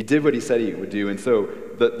 He did what he said he would do. And so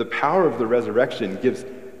the power of the resurrection gives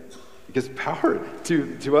power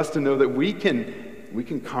to us to know that we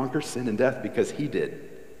can conquer sin and death because he did.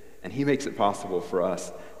 And he makes it possible for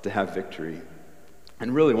us to have victory.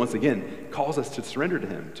 And really, once again, calls us to surrender to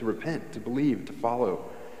him, to repent, to believe, to follow.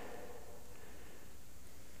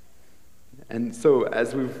 And so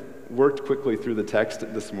as we've worked quickly through the text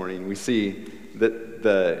this morning, we see that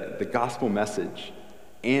the gospel message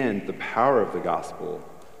and the power of the gospel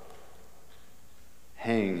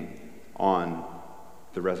hang on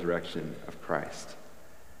the resurrection of Christ.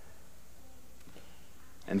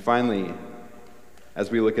 And finally, as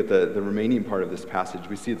we look at the remaining part of this passage,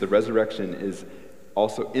 we see that the resurrection is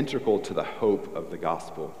also integral to the hope of the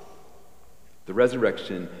gospel. The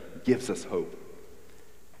resurrection gives us hope.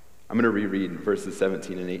 I'm going to reread verses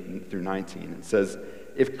 17 and 8 through 19. It says,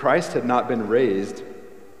 if Christ had not been raised,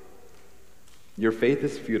 your faith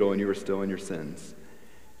is futile and you are still in your sins.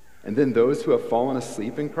 And then those who have fallen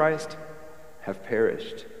asleep in Christ have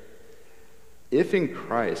perished. If in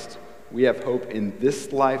Christ we have hope in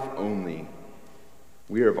this life only.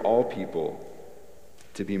 We are of all people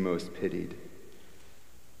to be most pitied.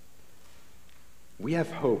 We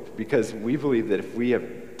have hope because we believe that if we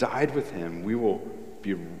have died with him, we will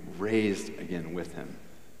be raised again with him.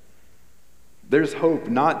 There's hope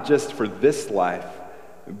not just for this life,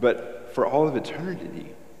 but for all of eternity.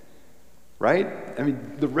 Right? I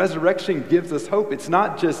mean, the resurrection gives us hope. It's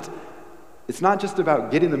not just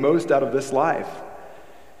about getting the most out of this life.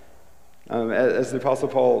 As the Apostle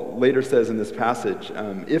Paul later says in this passage,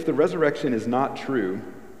 if the resurrection is not true,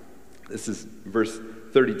 this is verse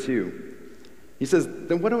 32, he says,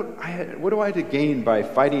 then what do I have to gain by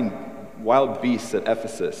fighting wild beasts at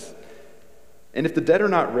Ephesus? And if the dead are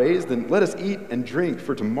not raised, then let us eat and drink,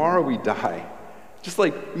 for tomorrow we die. Just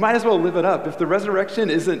like, you might as well live it up. If the resurrection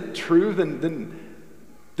isn't true, then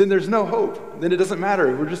there's no hope. Then it doesn't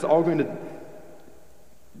matter. We're just all going to,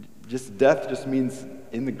 death just means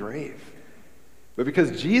in the grave. But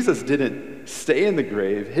because Jesus didn't stay in the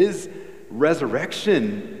grave, his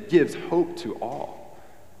resurrection gives hope to all.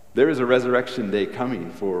 There is a resurrection day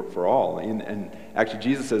coming for all. And actually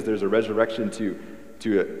Jesus says there's a resurrection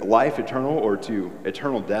to life eternal or to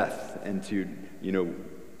eternal death and to,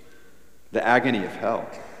 the agony of hell.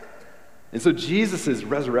 And so Jesus'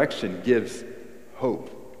 resurrection gives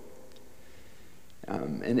hope.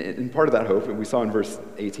 And part of that hope, and we saw in verse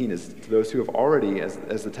 18, is to those who have already,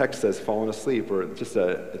 as the text says, fallen asleep, or it's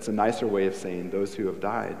a nicer way of saying those who have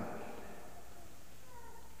died.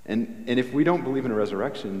 And if we don't believe in a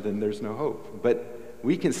resurrection, then there's no hope. But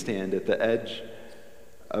we can stand at the edge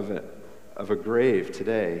of a grave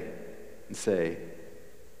today and say,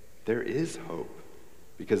 there is hope,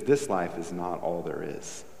 because this life is not all there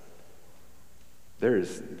is. There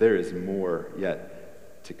is more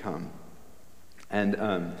yet to come. And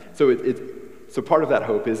so part of that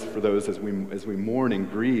hope is for those as we mourn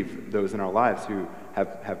and grieve those in our lives who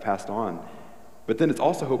have passed on. But then it's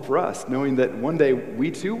also hope for us, knowing that one day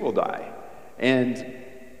we too will die. And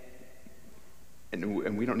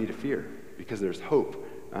we don't need to fear, because there's hope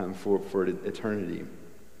for eternity.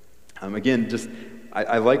 Again,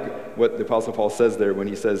 I like what the Apostle Paul says there when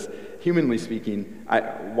he says, humanly speaking,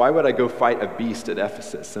 why would I go fight a beast at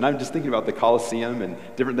Ephesus? And I'm just thinking about the Colosseum and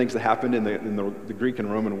different things that happened in the Greek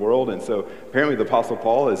and Roman world. And so apparently the Apostle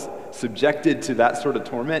Paul is subjected to that sort of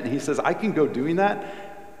torment. And he says, I can go doing that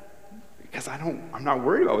because I'm not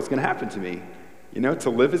worried about what's going to happen to me. To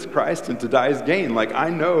live is Christ and to die is gain. Like, I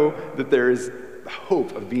know that there is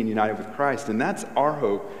hope of being united with Christ. And that's our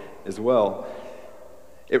hope as well.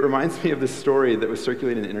 It reminds me of this story that was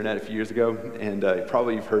circulating on the internet a few years ago, and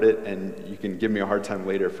probably you've heard it, and you can give me a hard time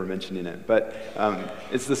later for mentioning it. But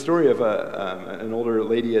it's the story of an older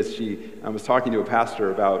lady as she was talking to a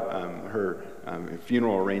pastor about her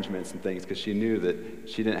funeral arrangements and things, because she knew that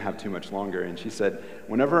she didn't have too much longer. And she said,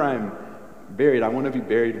 whenever I'm buried, I want to be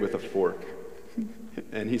buried with a fork.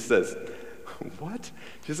 And he says, what?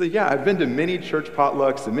 She said, yeah, I've been to many church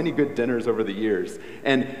potlucks and many good dinners over the years.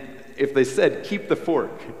 And if they said, keep the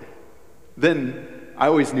fork, then I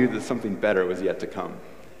always knew that something better was yet to come.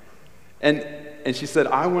 And she said,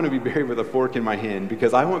 I want to be buried with a fork in my hand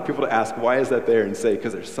because I want people to ask, why is that there? And say,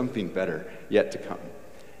 because there's something better yet to come.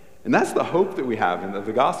 And that's the hope that we have in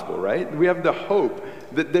the gospel, right? We have the hope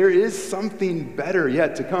that there is something better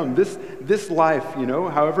yet to come. This life,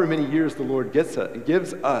 however many years the Lord gives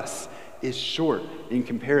us, is short in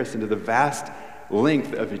comparison to the vast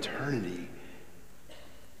length of eternity.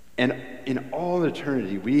 And in all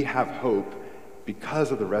eternity, we have hope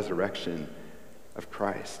because of the resurrection of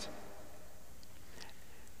Christ.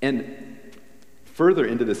 And further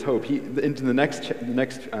into this hope, into the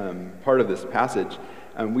next part of this passage,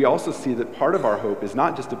 we also see that part of our hope is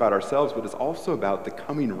not just about ourselves, but it's also about the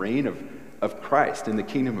coming reign of Christ in the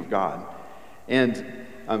kingdom of God. And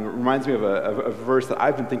it reminds me of a verse that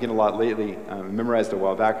I've been thinking a lot lately, memorized a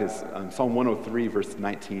while back, is Psalm 103, verse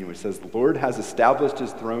 19, which says, the Lord has established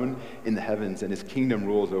his throne in the heavens, and his kingdom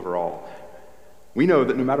rules over all. We know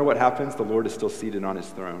that no matter what happens, the Lord is still seated on his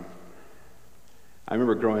throne. I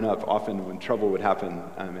remember growing up, often when trouble would happen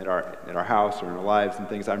at our house or in our lives and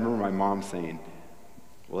things, I remember my mom saying,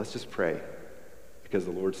 well, let's just pray, because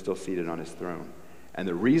the Lord's still seated on his throne. And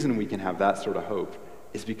the reason we can have that sort of hope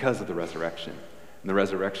is because of the resurrection. And the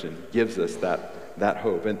resurrection gives us that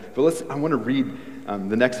hope. But I want to read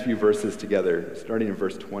the next few verses together, starting in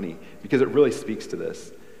verse 20, because it really speaks to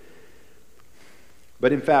this.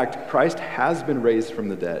 But in fact, Christ has been raised from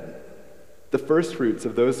the dead, the firstfruits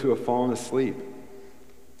of those who have fallen asleep.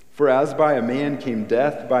 For as by a man came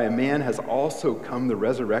death, by a man has also come the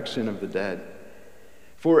resurrection of the dead.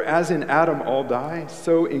 For as in Adam all die,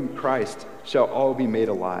 so in Christ shall all be made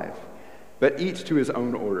alive. but each to his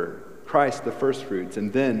own order. Christ the firstfruits,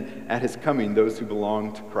 and then at his coming those who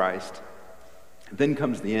belong to Christ. Then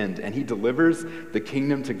comes the end, and he delivers the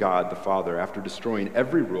kingdom to God the Father after destroying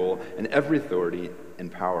every rule and every authority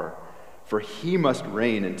and power. For he must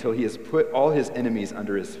reign until he has put all his enemies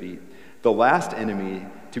under his feet. The last enemy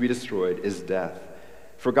to be destroyed is death.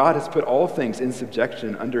 For God has put all things in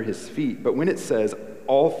subjection under his feet. But when it says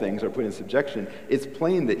all things are put in subjection, it's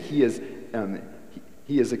plain that he is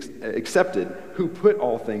accepted who put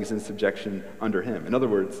all things in subjection under him. In other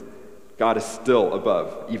words, God is still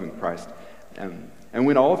above even Christ. And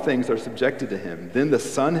when all things are subjected to him, then the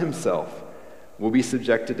Son himself will be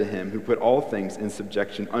subjected to him who put all things in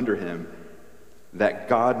subjection under him, that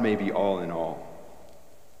God may be all in all.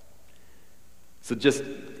 So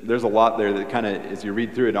there's a lot there that kind of, as you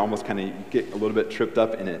read through it, almost kind of get a little bit tripped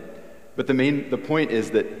up in it. But the point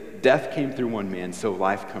is that death came through one man, so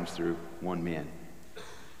life comes through one man.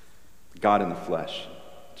 God in the flesh.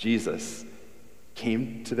 Jesus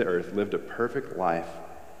came to the earth, lived a perfect life,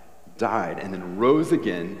 died, and then rose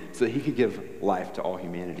again so that he could give life to all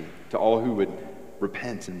humanity, to all who would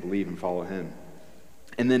repent and believe and follow him.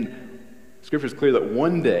 And then Scripture is clear that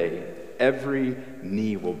one day every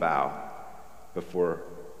knee will bow before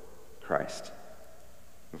Christ,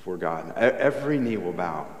 before God. Every knee will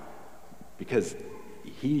bow because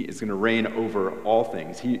he is going to reign over all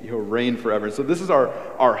things. He'll reign forever. So this is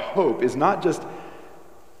our hope, is not just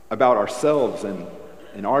about ourselves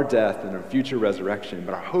and our death and our future resurrection,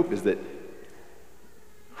 but our hope is that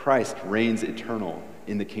Christ reigns eternal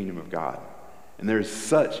in the kingdom of God. And there's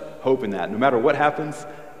such hope in that. No matter what happens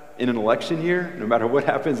in an election year, no matter what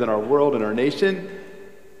happens in our world and our nation,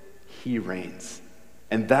 he reigns.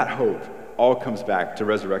 And that hope all comes back to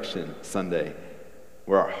Resurrection Sunday,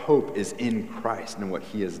 where our hope is in Christ and what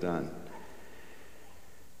he has done.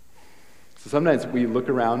 So sometimes we look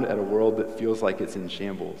around at a world that feels like it's in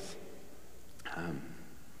shambles.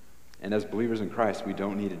 And as believers in Christ, we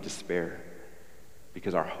don't need to despair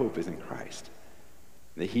because our hope is in Christ.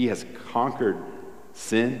 That he has conquered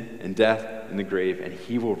sin and death and the grave, and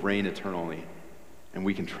he will reign eternally, and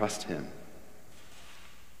we can trust him.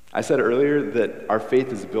 I said earlier that our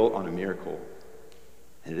faith is built on a miracle,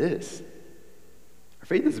 and it is. Our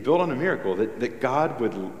faith is built on a miracle, that God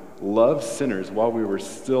would love sinners while we were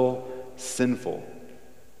still sinful.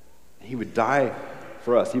 He would die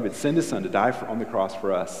for us. He would send his son to die on the cross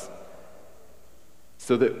for us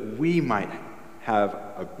so that we might have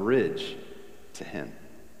a bridge to him.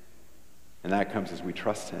 And that comes as we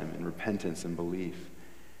trust him in repentance and belief.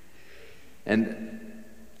 And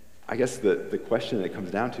I guess the question that comes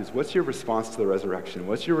down to is, what's your response to the resurrection?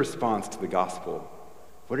 What's your response to the gospel?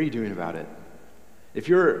 What are you doing about it? If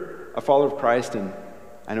you're a follower of Christ, and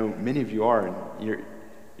I know many of you are, and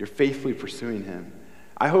you're faithfully pursuing him,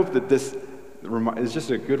 I hope that this is just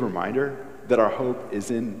a good reminder that our hope is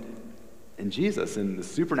in Jesus and the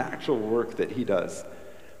supernatural work that he does.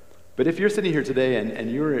 But if you're sitting here today and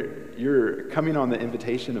you're coming on the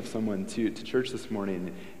invitation of someone to church this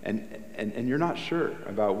morning and you're not sure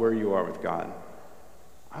about where you are with God,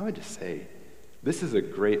 I would just say this is a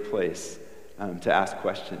great place to ask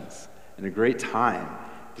questions and a great time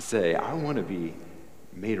to say, I want to be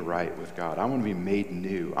made right with God. I want to be made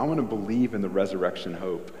new. I want to believe in the resurrection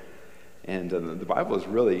hope. And the Bible is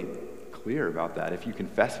really clear about that. If you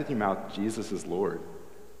confess with your mouth Jesus is Lord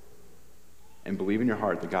and believe in your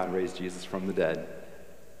heart that God raised Jesus from the dead,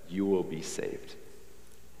 you will be saved.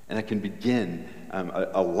 And it can begin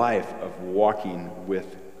a life of walking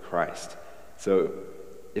with Christ. So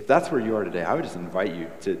if that's where you are today, I would just invite you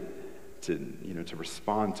to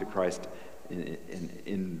respond to Christ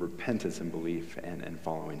in repentance and belief and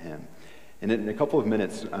following him. And in a couple of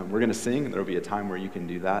minutes, we're going to sing, and there will be a time where you can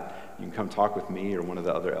do that. You can come talk with me or one of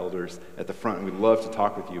the other elders at the front, and we'd love to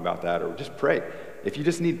talk with you about that, or just pray. If you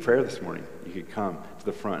just need prayer this morning, you could come to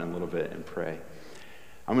the front in a little bit and pray.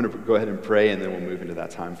 I'm going to go ahead and pray, and then we'll move into that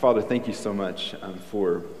time. Father, thank you so much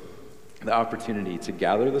for the opportunity to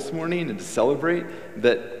gather this morning and to celebrate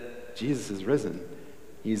that Jesus is risen.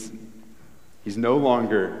 He's no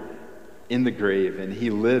longer in the grave, and he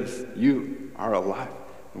lives. You are alive.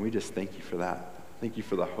 And we just thank you for that. Thank you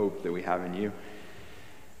for the hope that we have in you.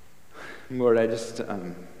 Lord,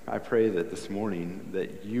 I pray that this morning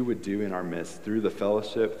that you would do in our midst, through the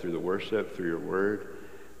fellowship, through the worship, through your word,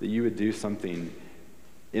 that you would do something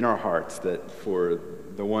in our hearts, that for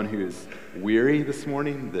the one who is weary this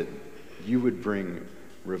morning, that you would bring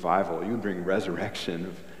revival, you would bring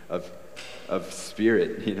resurrection of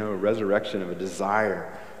spirit, a resurrection of a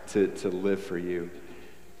desire to live for you.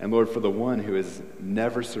 And Lord, for the one who has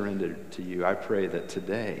never surrendered to you, I pray that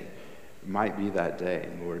today might be that day,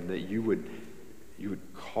 Lord, that you would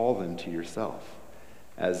call them to yourself.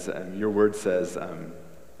 As your word says,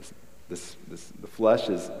 the flesh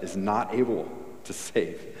is not able to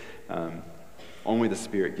save. Only the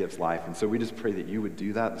Spirit gives life. And so we just pray that you would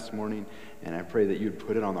do that this morning, and I pray that you would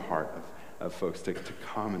put it on the heart of folks to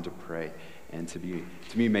come and to pray and to be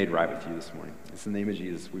made right with you this morning. It's in the name of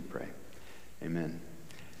Jesus we pray. Amen.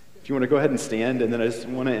 If you want to go ahead and stand, and then I just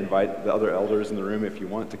want to invite the other elders in the room if you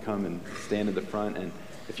want to come and stand in the front. And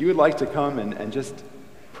if you would like to come and just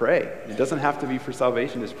pray. It doesn't have to be for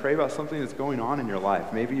salvation. Just pray about something that's going on in your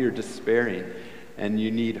life. Maybe you're despairing and you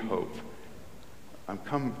need hope.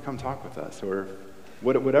 Come talk with us, or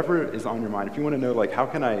whatever is on your mind. If you want to know, like, how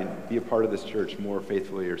can I be a part of this church more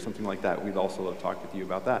faithfully or something like that, we'd also love to talk with you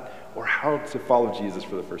about that. Or how to follow Jesus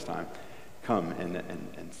for the first time. Come and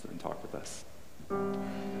talk with us.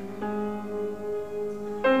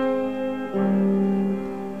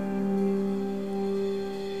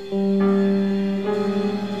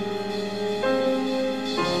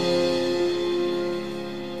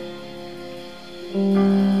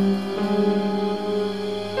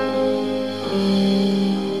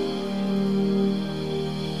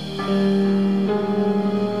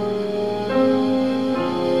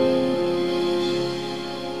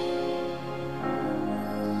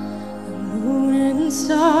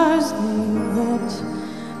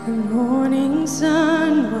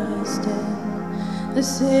 The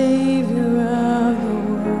Savior of the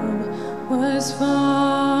world was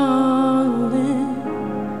fallen.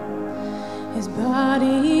 His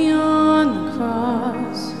body on the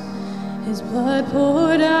cross, his blood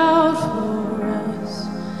poured out for us,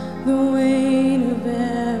 the weight of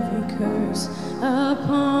every curse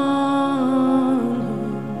upon him.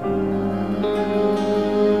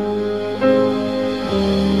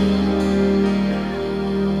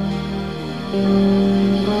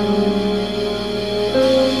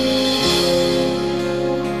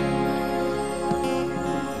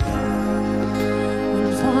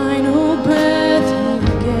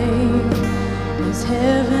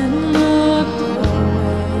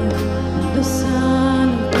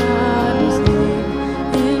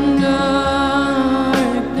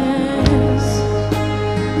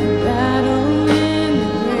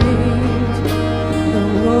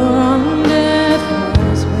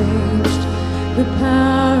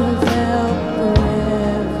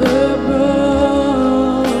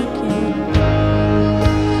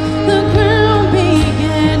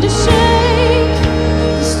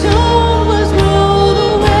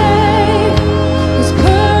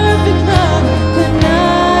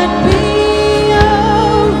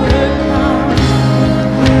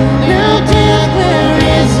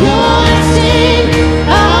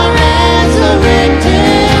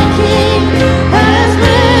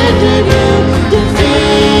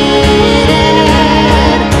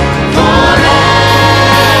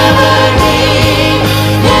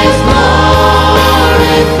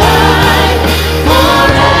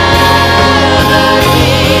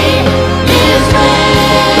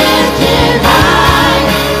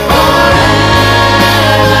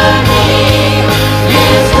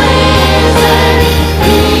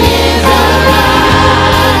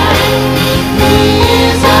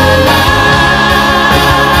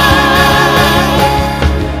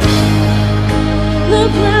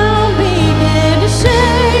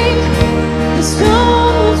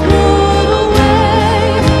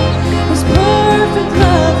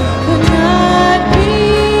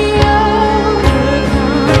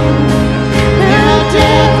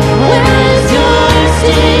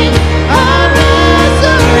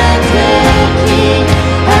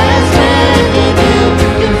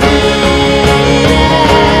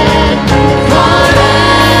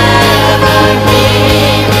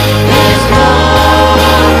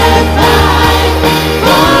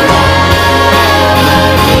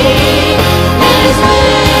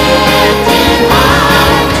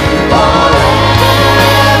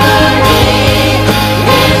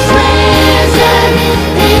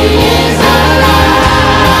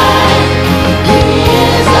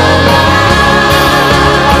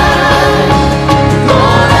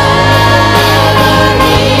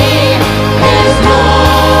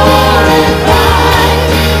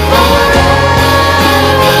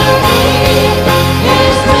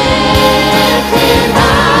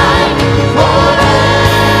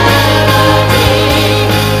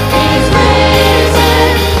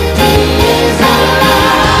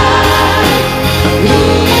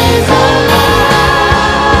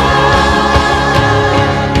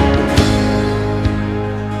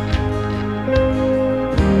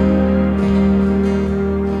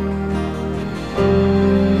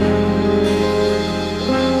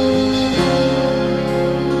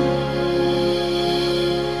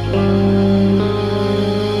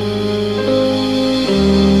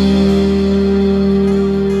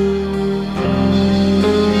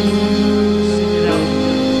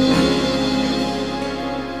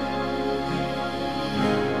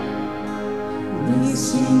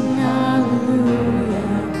 sing hallelujah.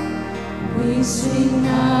 We sing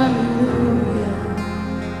hallelujah.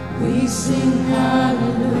 We sing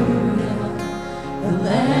hallelujah. The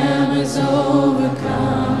Lamb is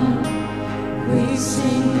overcome. We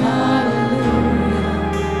sing hallelujah.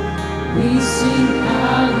 We sing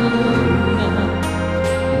hallelujah.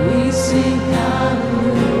 We sing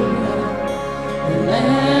hallelujah. The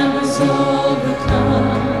Lamb is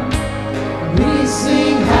overcome. We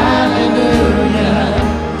sing hallelujah.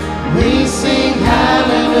 We sing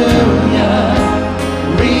hallelujah.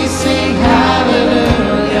 We sing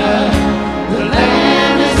hallelujah. The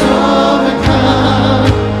Lamb is overcome.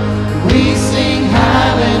 We sing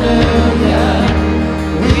hallelujah.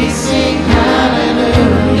 We sing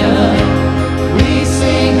hallelujah. We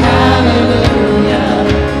sing hallelujah.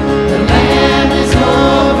 The Lamb is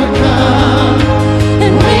overcome.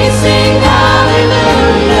 And we sing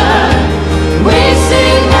hallelujah. We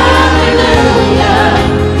sing hallelujah.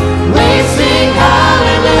 We sing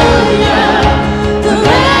hallelujah. The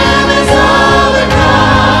Lamb is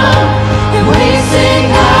overcome. And we sing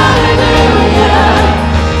hallelujah.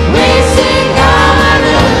 We sing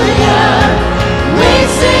hallelujah. We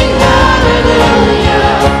sing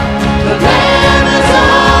hallelujah. The Lamb is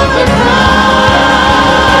overcome.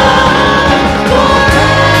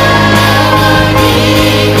 Forever He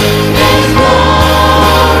is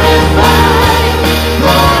glorified.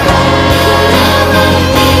 Forever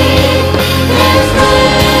He is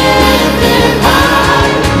lifted high.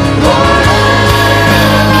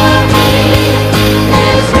 Forever He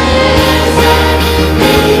is risen.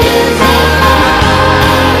 He is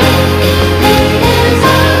alive. He is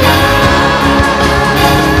alive.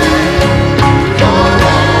 Forever He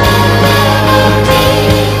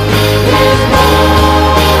is glorified.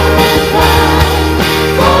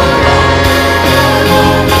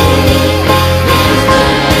 Forever He is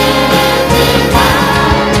lifted high. Forever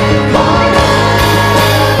He is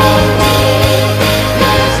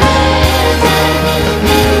risen. He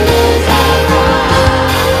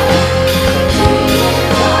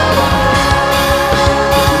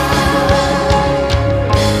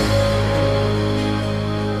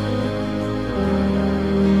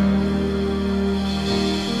alive.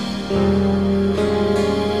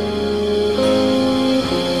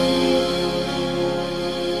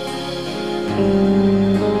 He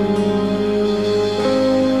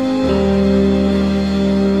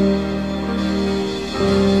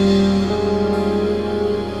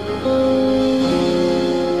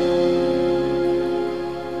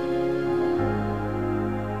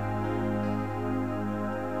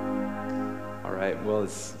All right, well,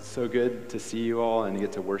 it's so good to see you all and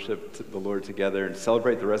get to worship the Lord together and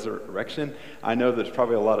celebrate the resurrection. I know there's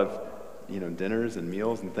probably a lot of dinners and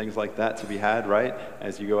meals and things like that to be had, right,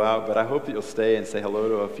 as you go out. But I hope that you'll stay and say hello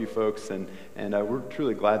to a few folks. And we're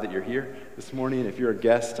truly glad that you're here this morning. If you're a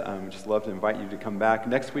guest, just love to invite you to come back.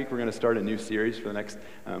 Next week, we're going to start a new series for the next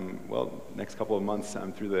couple of months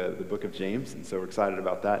through the book of James. And so we're excited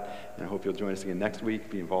about that. And I hope you'll join us again next week,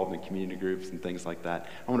 be involved in community groups and things like that.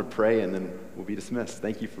 I want to pray, and then we'll be dismissed.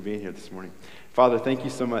 Thank you for being here this morning. Father, thank you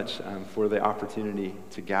so much for the opportunity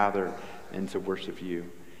to gather and to worship you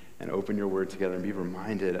and open your word together and be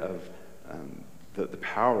reminded of the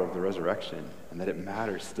power of the resurrection and that it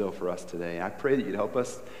matters still for us today. And I pray that you'd help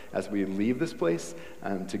us as we leave this place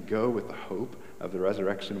to go with the hope of the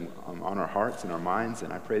resurrection on our hearts and our minds.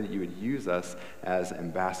 And I pray that you would use us as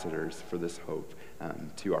ambassadors for this hope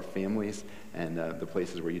to our families and the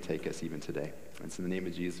places where you take us even today. And it's in the name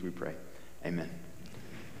of Jesus we pray. Amen.